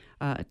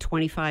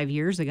 25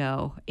 years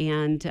ago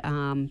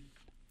and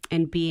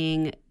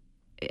being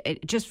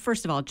just,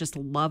 first of all, just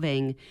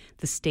loving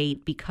the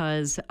state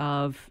because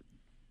of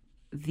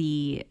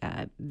the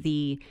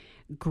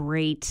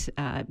great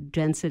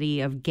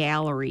density of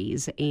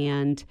galleries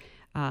and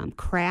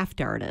craft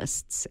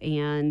artists,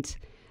 and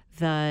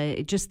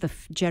the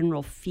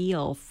general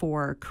feel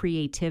for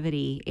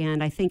creativity.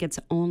 And I think it's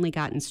only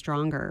gotten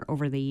stronger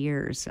over the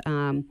years.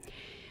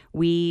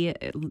 A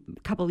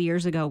couple of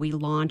years ago, we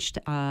launched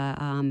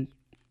a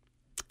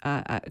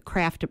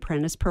craft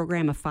apprentice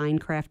program, a fine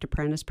craft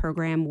apprentice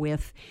program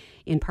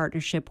in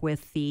partnership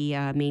with the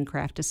Maine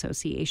Craft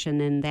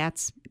Association, and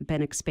that's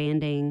been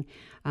expanding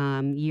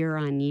year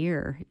on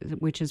year,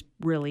 which is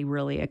really,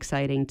 really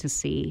exciting to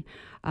see.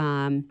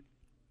 And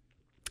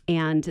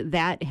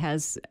that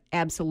has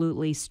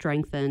absolutely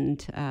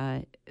strengthened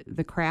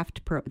the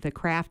craft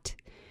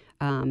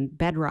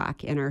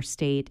bedrock in our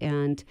state.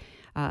 And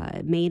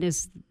Maine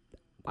is,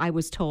 I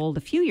was told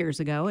a few years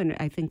ago, and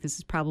I think this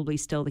is probably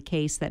still the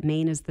case, that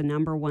Maine is the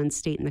 #1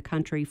 state in the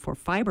country for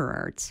fiber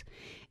arts.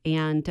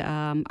 And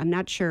I'm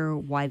not sure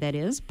why that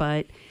is,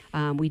 but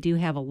we do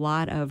have a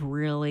lot of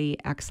really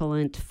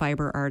excellent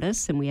fiber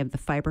artists, and we have the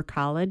Fiber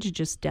College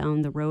just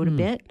down the road a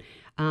bit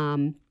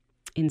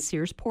in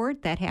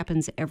Searsport. That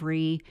happens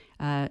every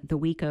the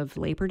week of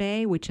Labor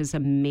Day, which is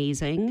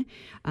amazing.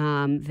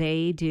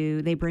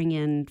 They bring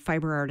in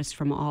fiber artists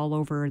from all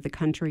over the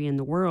country and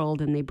the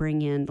world, and they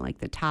bring in like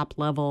the top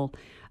level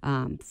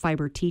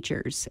fiber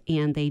teachers,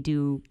 and they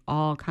do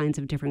all kinds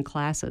of different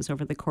classes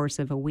over the course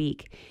of a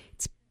week.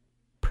 It's a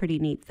pretty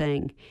neat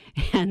thing.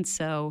 And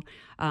so,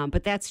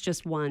 but that's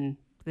just one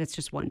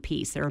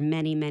piece. There are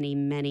many, many,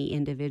 many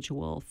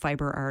individual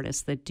fiber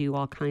artists that do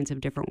all kinds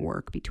of different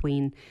work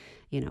between,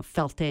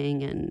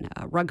 felting and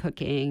rug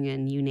hooking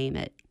and you name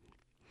it.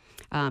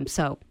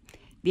 So,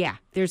 yeah,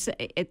 there's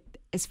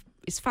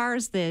as far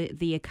as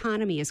the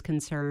economy is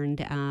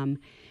concerned.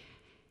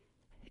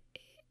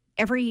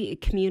 Every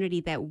community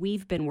that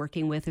we've been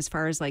working with, as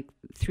far as like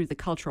through the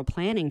cultural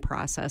planning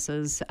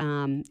processes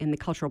and the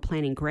cultural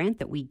planning grant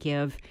that we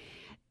give,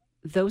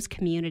 those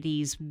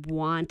communities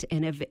want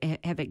and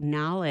have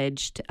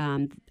acknowledged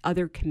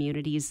other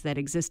communities that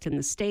exist in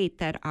the state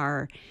that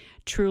are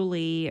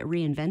truly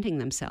reinventing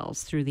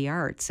themselves through the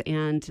arts.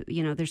 And,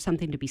 there's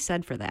something to be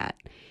said for that.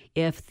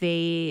 If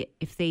they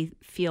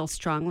feel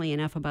strongly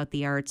enough about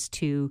the arts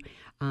to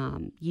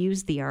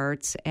use the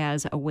arts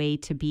as a way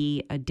to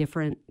be a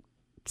different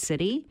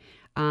city,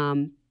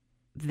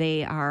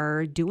 they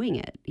are doing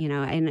it,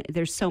 and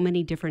there's so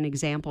many different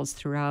examples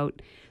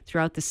throughout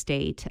the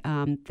state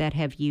that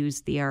have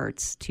used the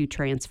arts to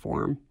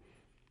transform.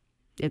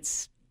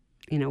 It's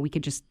we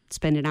could just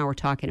spend an hour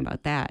talking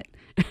about that.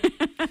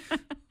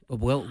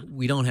 Well,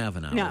 we don't have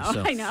an hour. No,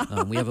 so, I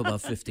know. We have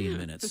about 15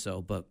 minutes.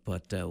 So, but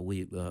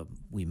we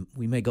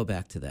may go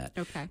back to that.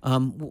 Okay.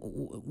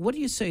 What do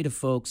you say to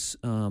folks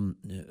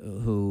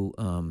who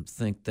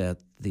think that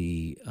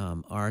the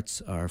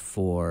arts are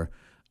for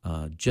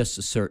just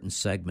a certain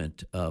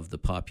segment of the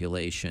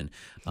population?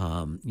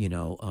 Well,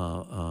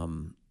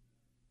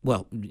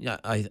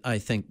 I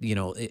think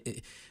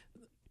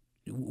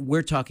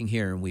we're talking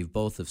here, and we've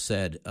both have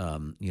said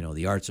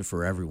the arts are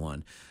for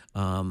everyone.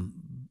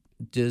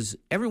 Does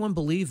everyone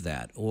believe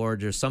that, or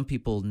do some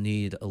people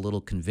need a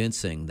little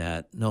convincing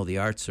that no, the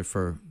arts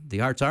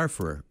are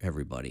for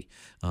everybody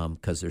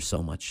because there's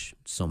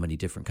so many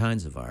different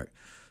kinds of art?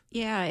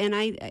 Yeah, and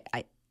I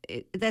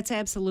that's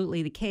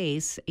absolutely the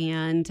case,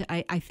 and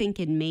I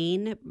think in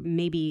Maine,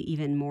 maybe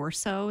even more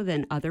so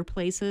than other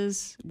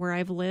places where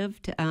I've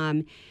lived,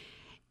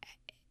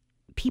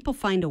 people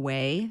find a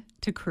way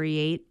to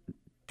create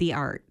the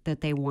art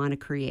that they want to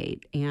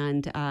create,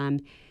 and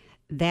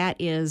that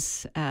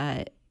is.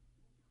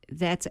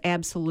 That's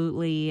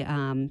absolutely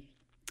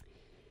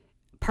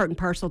part and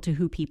parcel to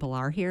who people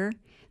are here.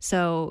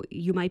 So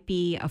you might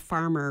be a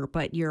farmer,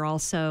 but you're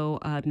also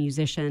a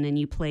musician, and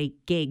you play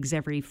gigs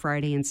every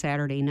Friday and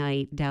Saturday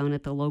night down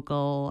at the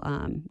local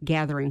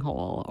gathering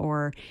hole.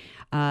 Or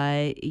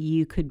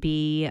you could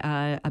be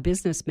a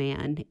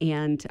businessman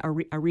and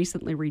a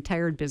recently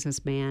retired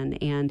businessman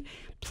and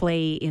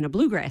play in a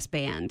bluegrass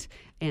band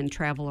and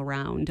travel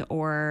around.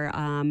 Or,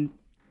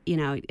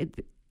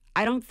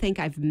 I don't think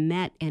I've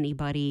met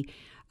anybody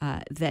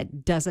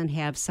that doesn't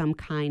have some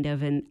kind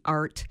of an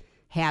art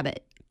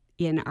habit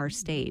in our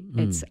state.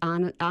 It's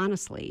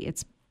honestly,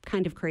 it's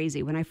kind of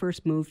crazy. When I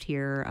first moved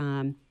here,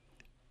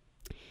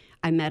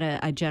 I met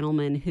a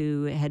gentleman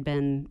who had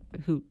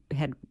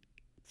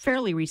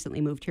fairly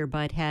recently moved here,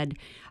 but had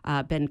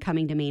been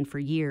coming to Maine for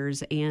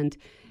years, and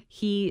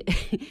he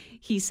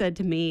said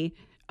to me,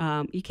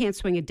 "You can't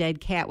swing a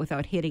dead cat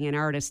without hitting an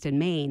artist in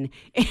Maine."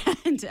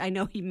 And I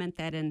know he meant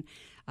that in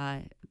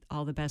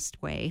all the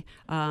best way.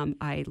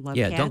 I love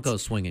cats. Yeah, don't go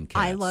swinging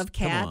cats. I love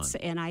cats,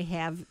 and I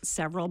have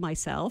several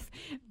myself.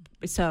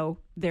 So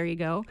there you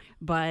go.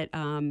 But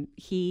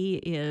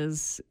he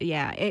is,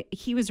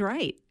 he was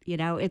right.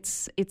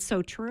 It's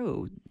so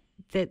true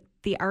that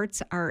the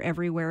arts are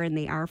everywhere and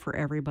they are for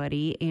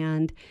everybody.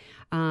 And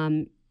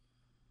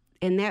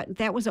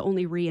that was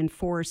only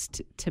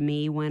reinforced to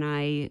me when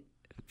I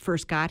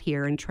first got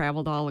here and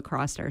traveled all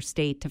across our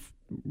state to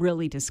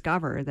really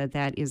discover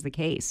that is the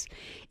case.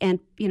 And,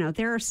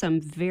 there are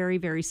some very,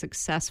 very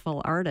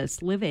successful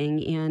artists living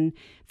in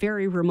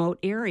very remote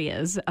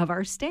areas of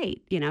our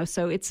state,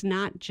 so it's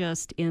not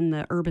just in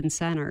the urban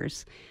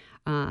centers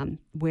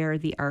where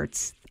the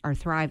arts are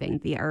thriving.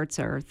 The arts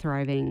are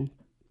thriving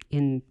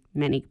in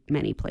many,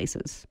 many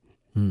places.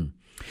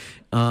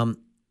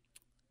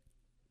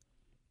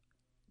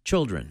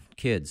 Children,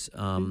 kids,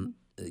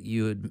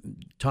 you had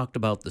talked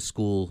about the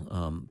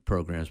school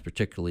programs,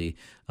 particularly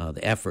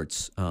the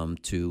efforts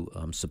to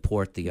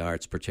support the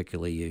arts.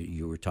 Particularly,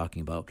 you were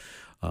talking about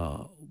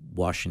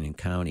Washington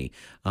County.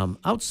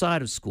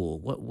 Outside of school,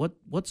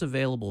 what's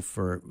available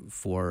for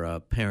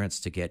parents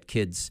to get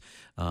kids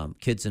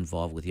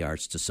involved with the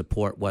arts, to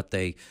support what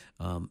they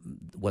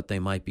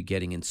might be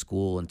getting in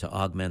school and to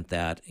augment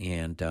that?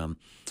 And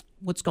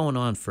what's going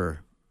on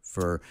for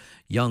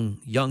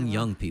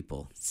young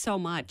people? So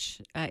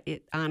much,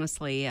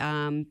 honestly.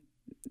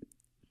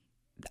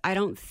 I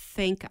don't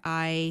think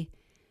I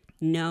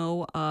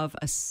know of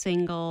a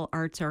single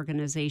arts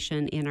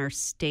organization in our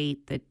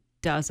state that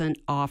doesn't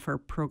offer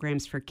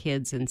programs for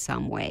kids in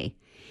some way.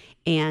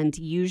 And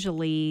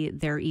usually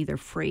they're either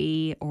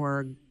free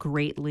or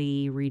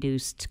greatly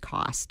reduced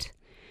cost.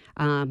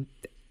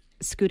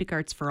 Schoodic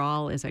Arts for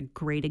All is a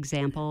great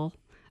example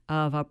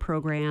of a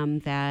program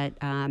that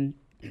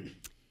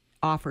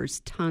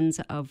offers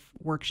tons of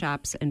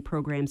workshops and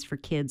programs for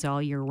kids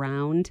all year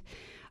round.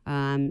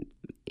 The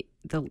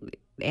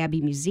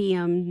Abbey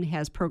Museum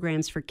has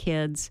programs for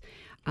kids.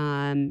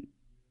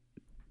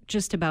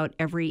 Just about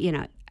every,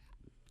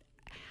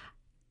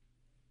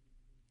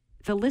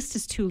 the list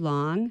is too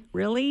long,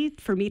 really,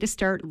 for me to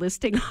start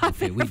listing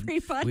off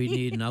everybody. We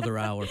need another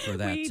hour for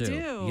that, we too.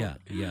 Do.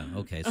 Yeah,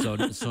 okay.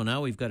 So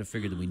now we've got to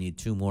figure that we need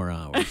 2 more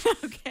hours.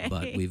 Okay.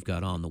 But we've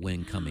got On the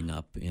Wing coming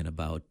up in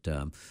about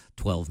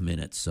 12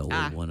 minutes, so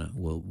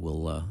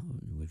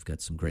we've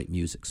got some great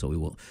music,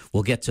 so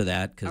we'll get to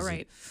that. All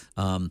right.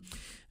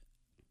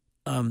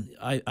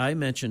 I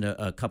mentioned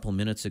a couple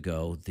minutes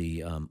ago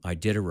the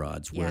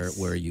Iditarods,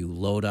 where you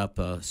load up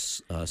a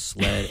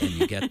sled and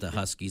you get the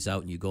Huskies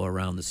out and you go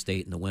around the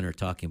state in the winter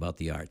talking about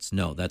the arts.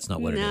 No, that's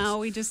not what it is. No,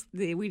 we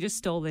just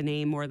stole the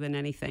name more than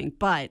anything.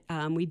 But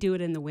we do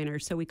it in the winter,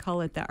 so we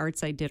call it the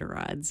Arts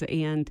Iditarods.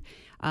 And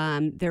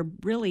they're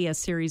really a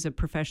series of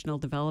professional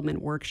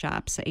development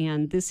workshops.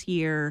 And this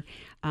year,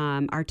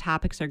 our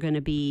topics are going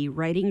to be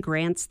writing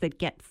grants that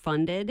get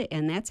funded,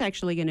 and that's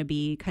actually going to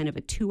be kind of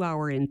a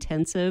 2-hour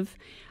intensive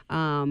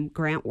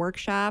grant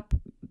workshop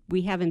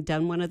we haven't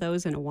done one of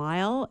those in a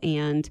while,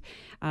 and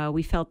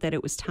we felt that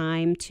it was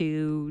time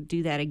to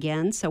do that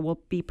again. So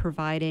we'll be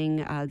providing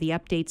the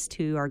updates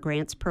to our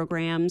grants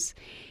programs,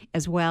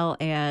 as well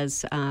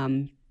as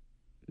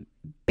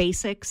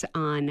basics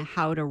on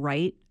how to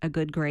write a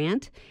good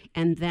grant,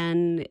 and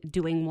then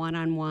doing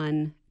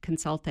one-on-one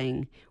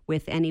consulting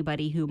with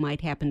anybody who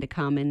might happen to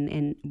come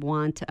and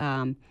want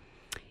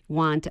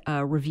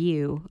a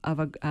review of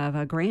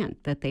a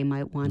grant that they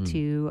might want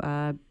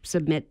to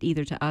submit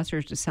either to us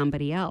or to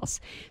somebody else.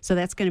 So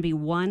that's going to be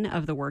one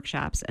of the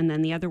workshops. And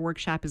then the other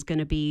workshop is going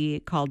to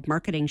be called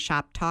Marketing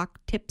Shop Talk,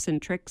 Tips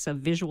and Tricks of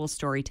Visual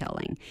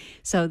Storytelling.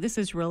 So this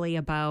is really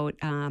about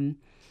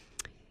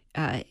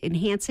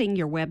enhancing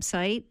your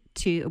website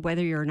to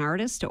whether you're an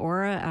artist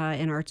or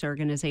an arts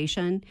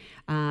organization,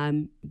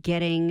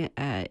 getting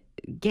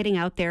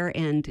out there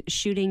and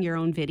shooting your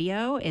own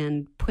video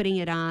and putting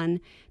it on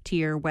to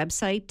your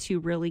website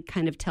to really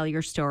kind of tell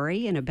your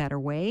story in a better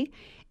way.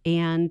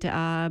 And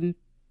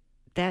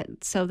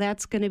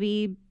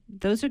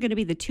those are going to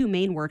be the two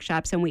main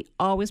workshops. And we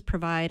always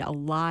provide a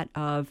lot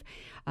of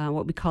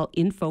what we call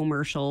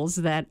infomercials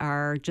that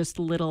are just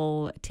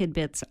little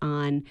tidbits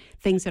on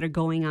things that are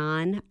going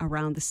on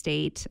around the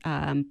state,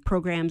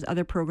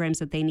 other programs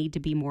that they need to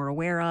be more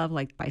aware of,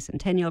 like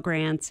bicentennial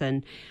grants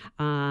and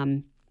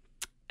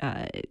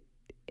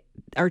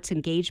Arts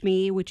Engage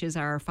Me, which is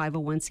our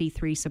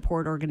 501c3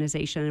 support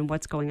organization, and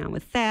what's going on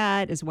with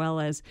that, as well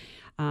as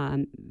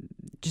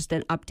just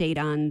an update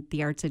on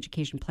the Arts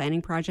Education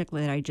Planning Project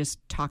that I just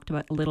talked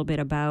about a little bit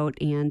about,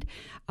 and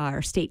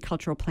our state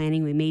cultural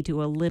planning. We may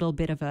do a little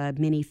bit of a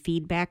mini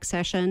feedback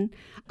session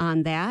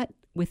on that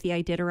with the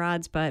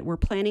Iditarods, but we're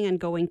planning on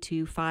going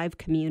to 5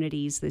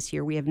 communities this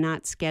year. We have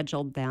not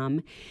scheduled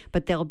them,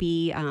 but they'll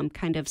be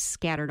kind of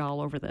scattered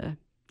all over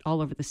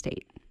the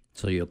state.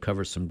 So you'll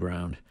cover some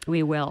ground.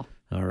 We will.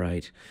 All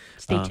right.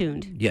 Stay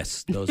tuned.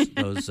 Yes,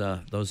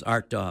 those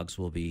art dogs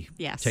will be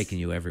taking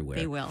you everywhere.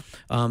 They will.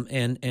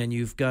 And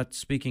you've got,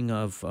 speaking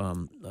of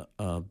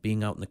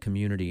being out in the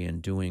community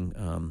and doing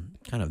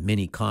kind of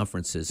mini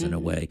conferences in a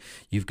way,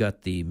 you've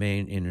got the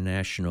Maine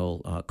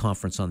International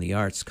Conference on the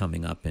Arts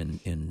coming up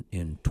in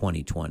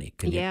 2020.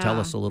 Can you tell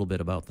us a little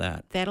bit about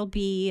that? That'll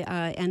be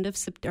end of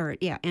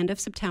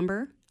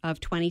September of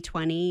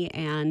 2020,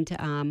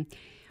 and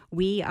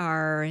we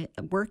are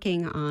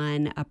working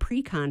on a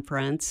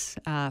pre-conference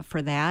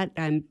for that.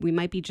 We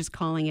might be just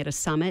calling it a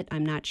summit.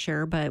 I'm not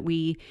sure. But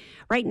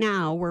right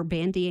now, we're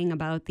bandying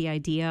about the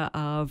idea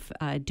of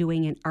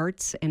doing an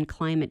arts and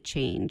climate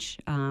change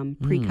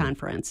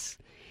pre-conference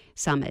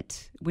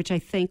summit, which I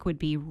think would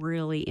be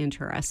really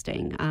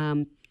interesting.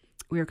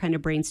 We were kind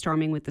of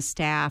brainstorming with the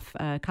staff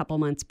a couple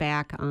months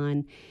back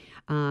on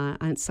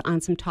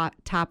some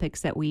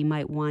topics that we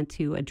might want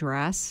to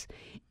address.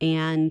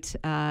 And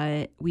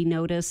our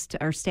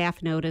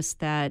staff noticed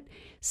that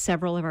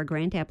several of our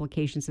grant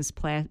applications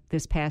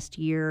this past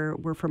year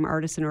were from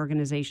artists and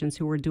organizations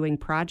who were doing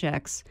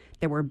projects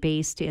that were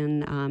based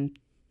in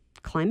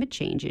climate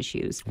change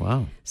issues.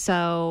 Wow.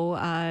 So,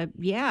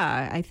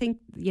 I think,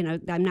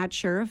 I'm not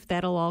sure if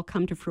that'll all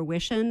come to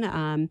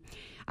fruition.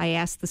 I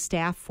asked the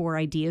staff for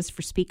ideas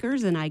for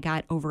speakers, and I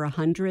got over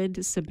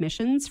 100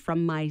 submissions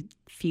from my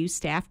few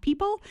staff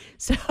people.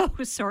 So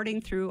sorting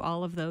through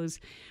all of those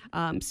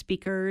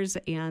speakers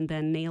and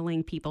then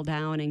nailing people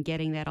down and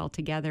getting that all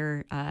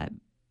together,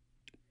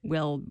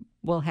 we'll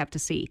have to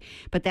see.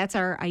 But that's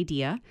our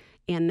idea.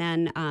 And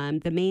then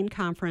the main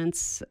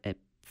conference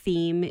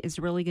theme is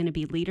really going to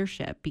be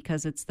leadership,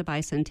 because it's the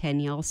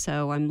bicentennial.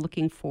 So I'm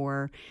looking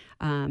for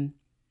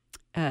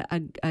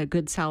a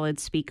good solid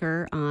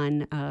speaker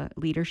on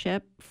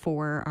leadership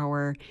for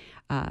our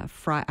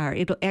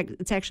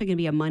it's actually going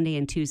to be a Monday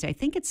and Tuesday. I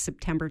think it's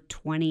September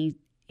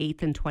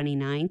 28th and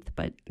 29th,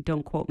 but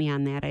don't quote me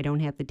on that. I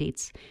don't have the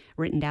dates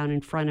written down in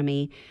front of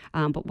me.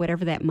 But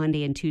whatever that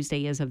Monday and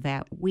Tuesday is of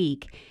that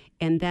week.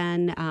 And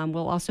then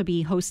we'll also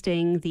be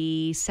hosting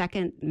the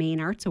second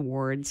Maine Arts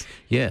Awards.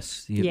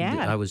 Yes.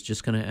 I was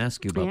just going to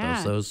ask you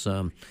about those.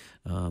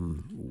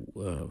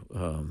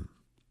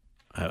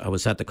 I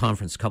was at the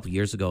conference a couple of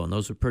years ago, and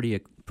those were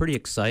pretty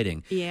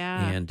exciting.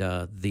 Yeah. And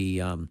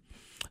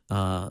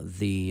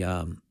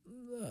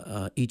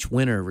each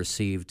winner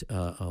received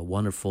a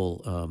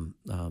wonderful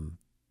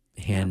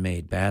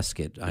handmade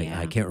basket.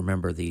 I can't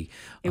remember the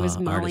It was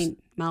artist.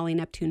 Molly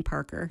Neptune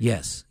Parker.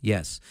 Yes.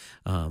 Gorgeous.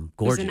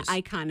 Was an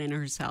icon in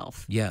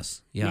herself.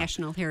 Yes. Yeah.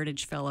 National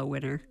Heritage Fellow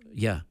winner.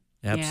 Yeah.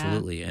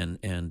 Absolutely. Yeah.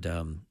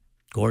 And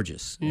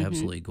gorgeous.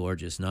 Absolutely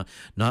gorgeous. Not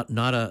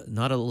a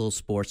little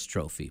sports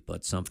trophy,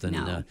 but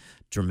something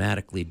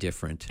dramatically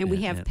different. And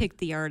we have picked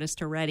the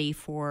artist already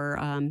for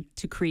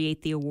to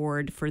create the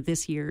award for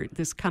this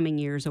coming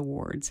year's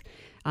awards.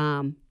 But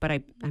I'm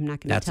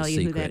not going to tell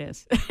you who that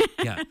is.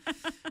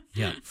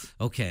 Yeah.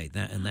 Okay.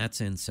 And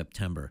that's in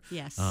September.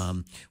 Yes.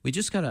 We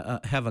just got to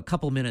have a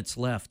couple minutes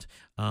left.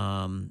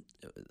 What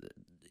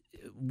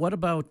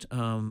about?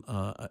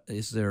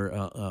 Is there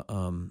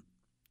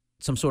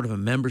some sort of a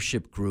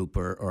membership group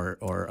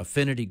or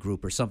affinity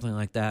group or something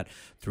like that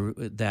through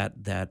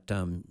that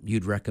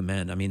you'd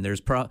recommend? I mean, there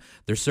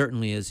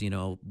certainly is,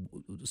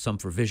 some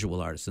for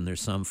visual artists, and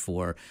there's some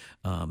for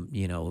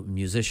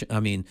musician. I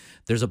mean,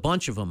 there's a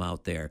bunch of them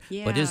out there.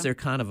 Yeah. But is there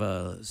kind of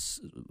a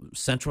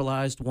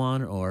centralized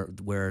one, or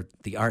where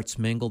the arts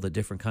mingle, the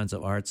different kinds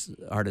of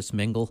artists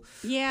mingle?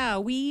 Yeah,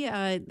 we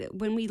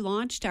when we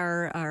launched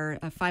our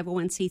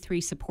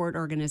 501c3 support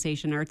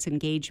organization, Arts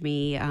Engage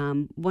Me,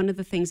 one of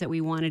the things that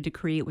we wanted to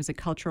create was a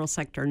cultural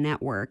sector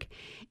network,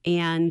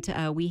 and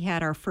we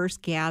had our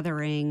first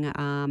gathering.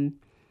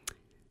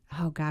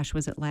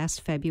 Was it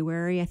last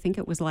February? I think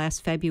it was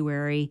last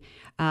February.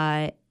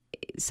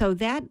 So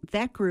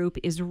that group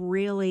is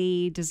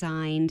really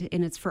designed,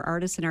 and it's for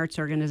artists and arts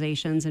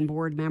organizations and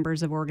board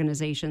members of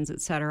organizations,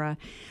 et cetera,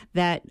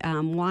 that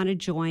want to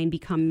join,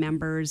 become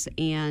members,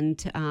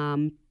 and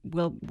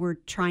we're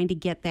trying to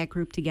get that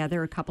group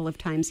together a couple of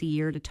times a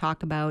year to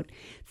talk about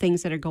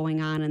things that are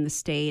going on in the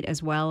state,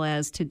 as well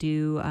as to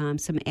do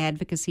some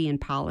advocacy and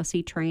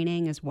policy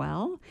training as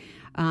well,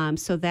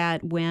 so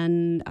that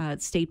when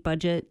state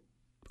budget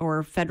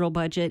or federal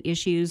budget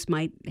issues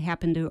might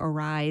happen to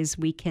arise,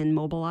 we can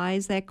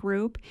mobilize that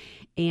group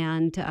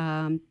and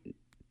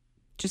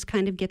just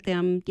kind of get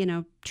them,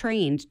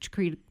 trained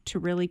to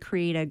really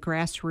create a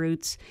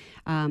grassroots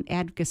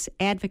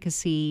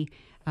advocacy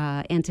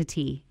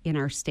entity in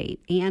our state,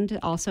 and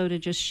also to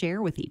just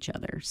share with each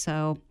other.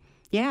 So,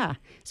 yeah,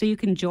 so you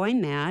can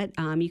join that.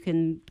 You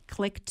can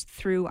click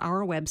through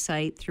our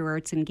website, through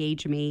Arts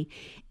Engage Me,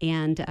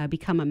 and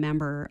become a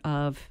member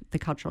of the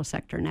Cultural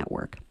Sector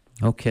Network.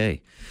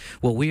 Okay.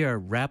 Well, we are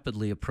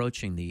rapidly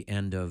approaching the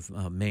end of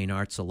Maine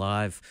Arts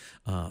Alive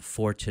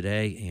for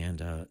today,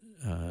 and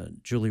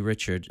Julie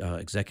Richard,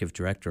 Executive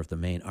Director of the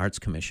Maine Arts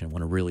Commission, I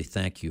want to really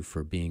thank you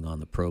for being on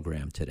the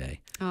program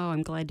today. Oh,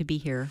 I'm glad to be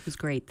here. It was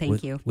great.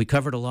 Thank you. We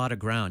covered a lot of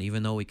ground.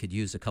 Even though we could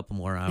use a couple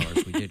more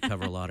hours, we did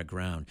cover a lot of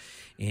ground.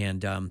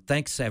 And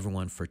thanks,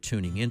 everyone, for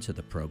tuning into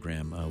the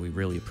program. We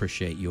really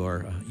appreciate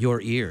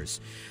your ears.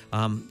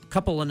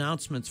 Couple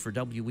announcements for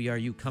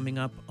WERU coming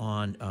up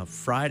on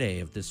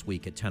Friday of this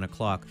week at 10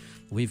 o'clock.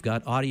 We've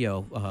got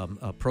audio,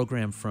 a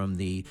program from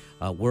the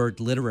Word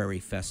Literary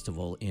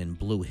Festival in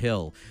Blue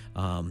Hill.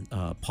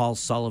 Paul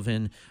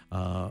Sullivan,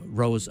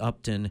 Rose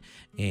Upton,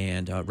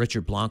 and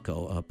Richard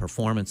Blanco,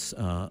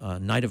 a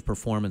night of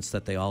performance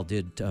that they all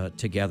did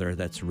together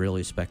that's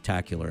really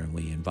spectacular, and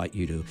we invite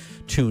you to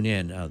tune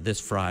in this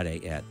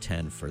Friday at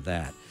 10 for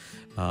that.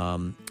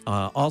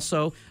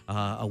 Also,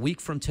 a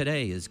week from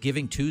today is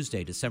Giving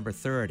Tuesday, December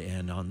 3rd,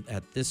 and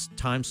at this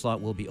time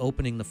slot, we'll be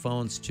opening the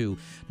phones to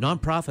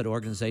nonprofit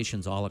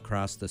organizations all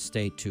across the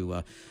state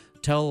to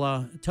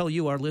tell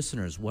you, our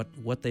listeners,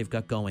 what they've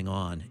got going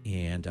on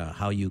and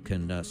how you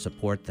can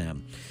support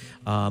them.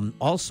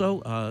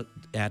 Also,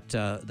 at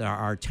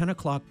our 10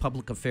 o'clock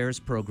public affairs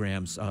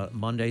programs,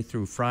 Monday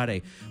through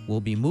Friday,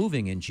 will be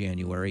moving in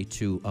January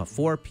to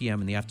 4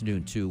 p.m. in the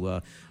afternoon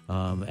to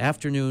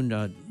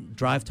afternoon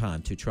drive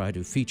time, to try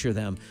to feature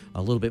them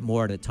a little bit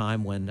more at a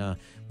time when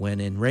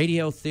in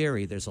radio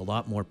theory there's a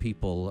lot more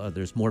people,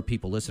 there's more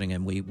people listening,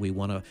 and we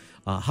want to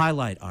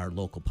highlight our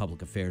local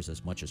public affairs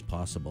as much as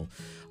possible.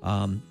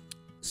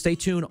 Stay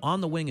tuned.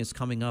 On the Wing is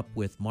coming up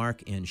with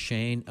Mark and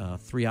Shane.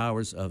 3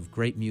 hours of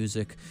great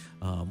music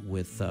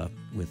with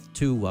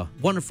two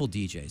wonderful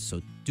DJs.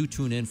 So do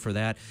tune in for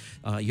that.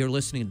 You're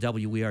listening to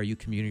WERU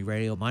Community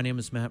Radio. My name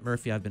is Matt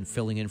Murphy. I've been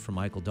filling in for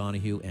Michael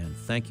Donahue, and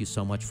thank you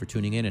so much for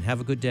tuning in, and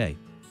have a good day.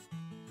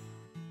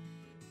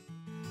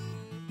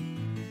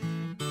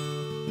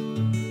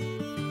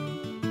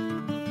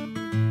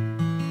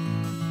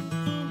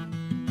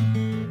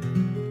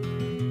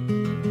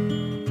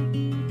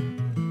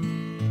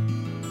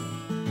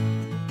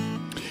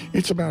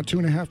 It's about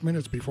 2.5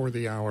 minutes before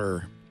the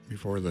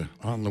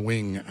On the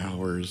Wing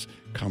hours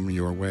come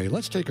your way.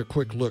 Let's take a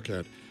quick look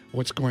at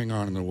what's going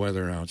on in the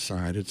weather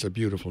outside. It's a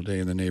beautiful day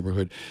in the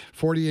neighborhood.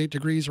 48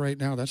 degrees right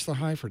now. That's the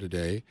high for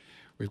today.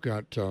 We've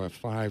got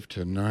 5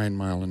 to 9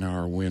 mile an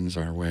hour winds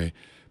our way.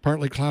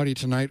 Partly cloudy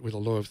tonight with a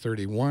low of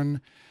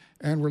 31.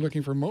 And we're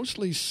looking for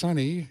mostly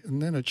sunny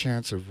and then a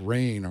chance of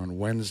rain on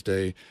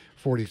Wednesday.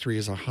 43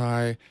 is a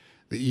high.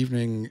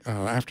 The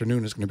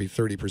afternoon is going to be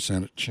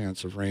 30%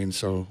 chance of rain,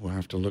 so we'll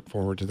have to look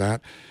forward to that.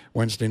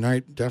 Wednesday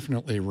night,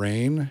 definitely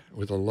rain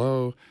with a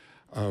low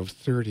of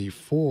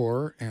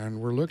 34,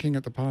 and we're looking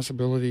at the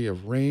possibility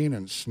of rain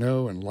and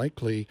snow and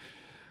likely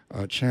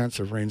a chance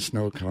of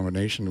rain-snow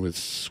combination with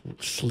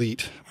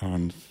sleet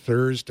on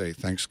Thursday,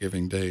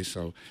 Thanksgiving Day,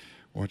 so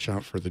watch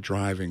out for the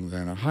driving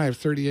then. A high of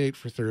 38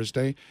 for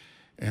Thursday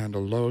and a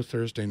low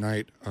Thursday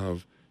night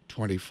of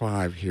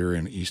 25 here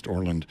in East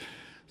Orland.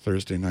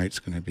 Thursday night's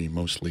going to be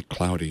mostly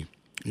cloudy.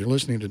 You're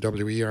listening to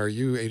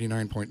WERU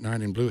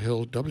 89.9 in Blue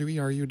Hill,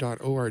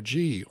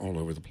 WERU.org all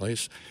over the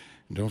place.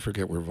 And don't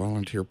forget, we're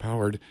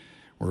volunteer-powered.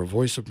 We're a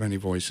voice of many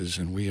voices,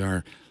 and we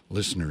are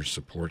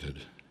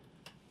listener-supported.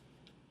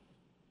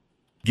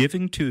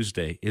 Giving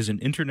Tuesday is an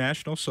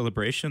international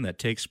celebration that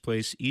takes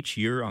place each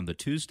year on the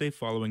Tuesday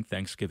following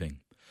Thanksgiving.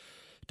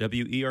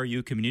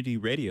 WERU Community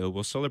Radio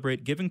will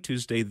celebrate Giving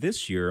Tuesday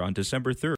this year on December 3rd.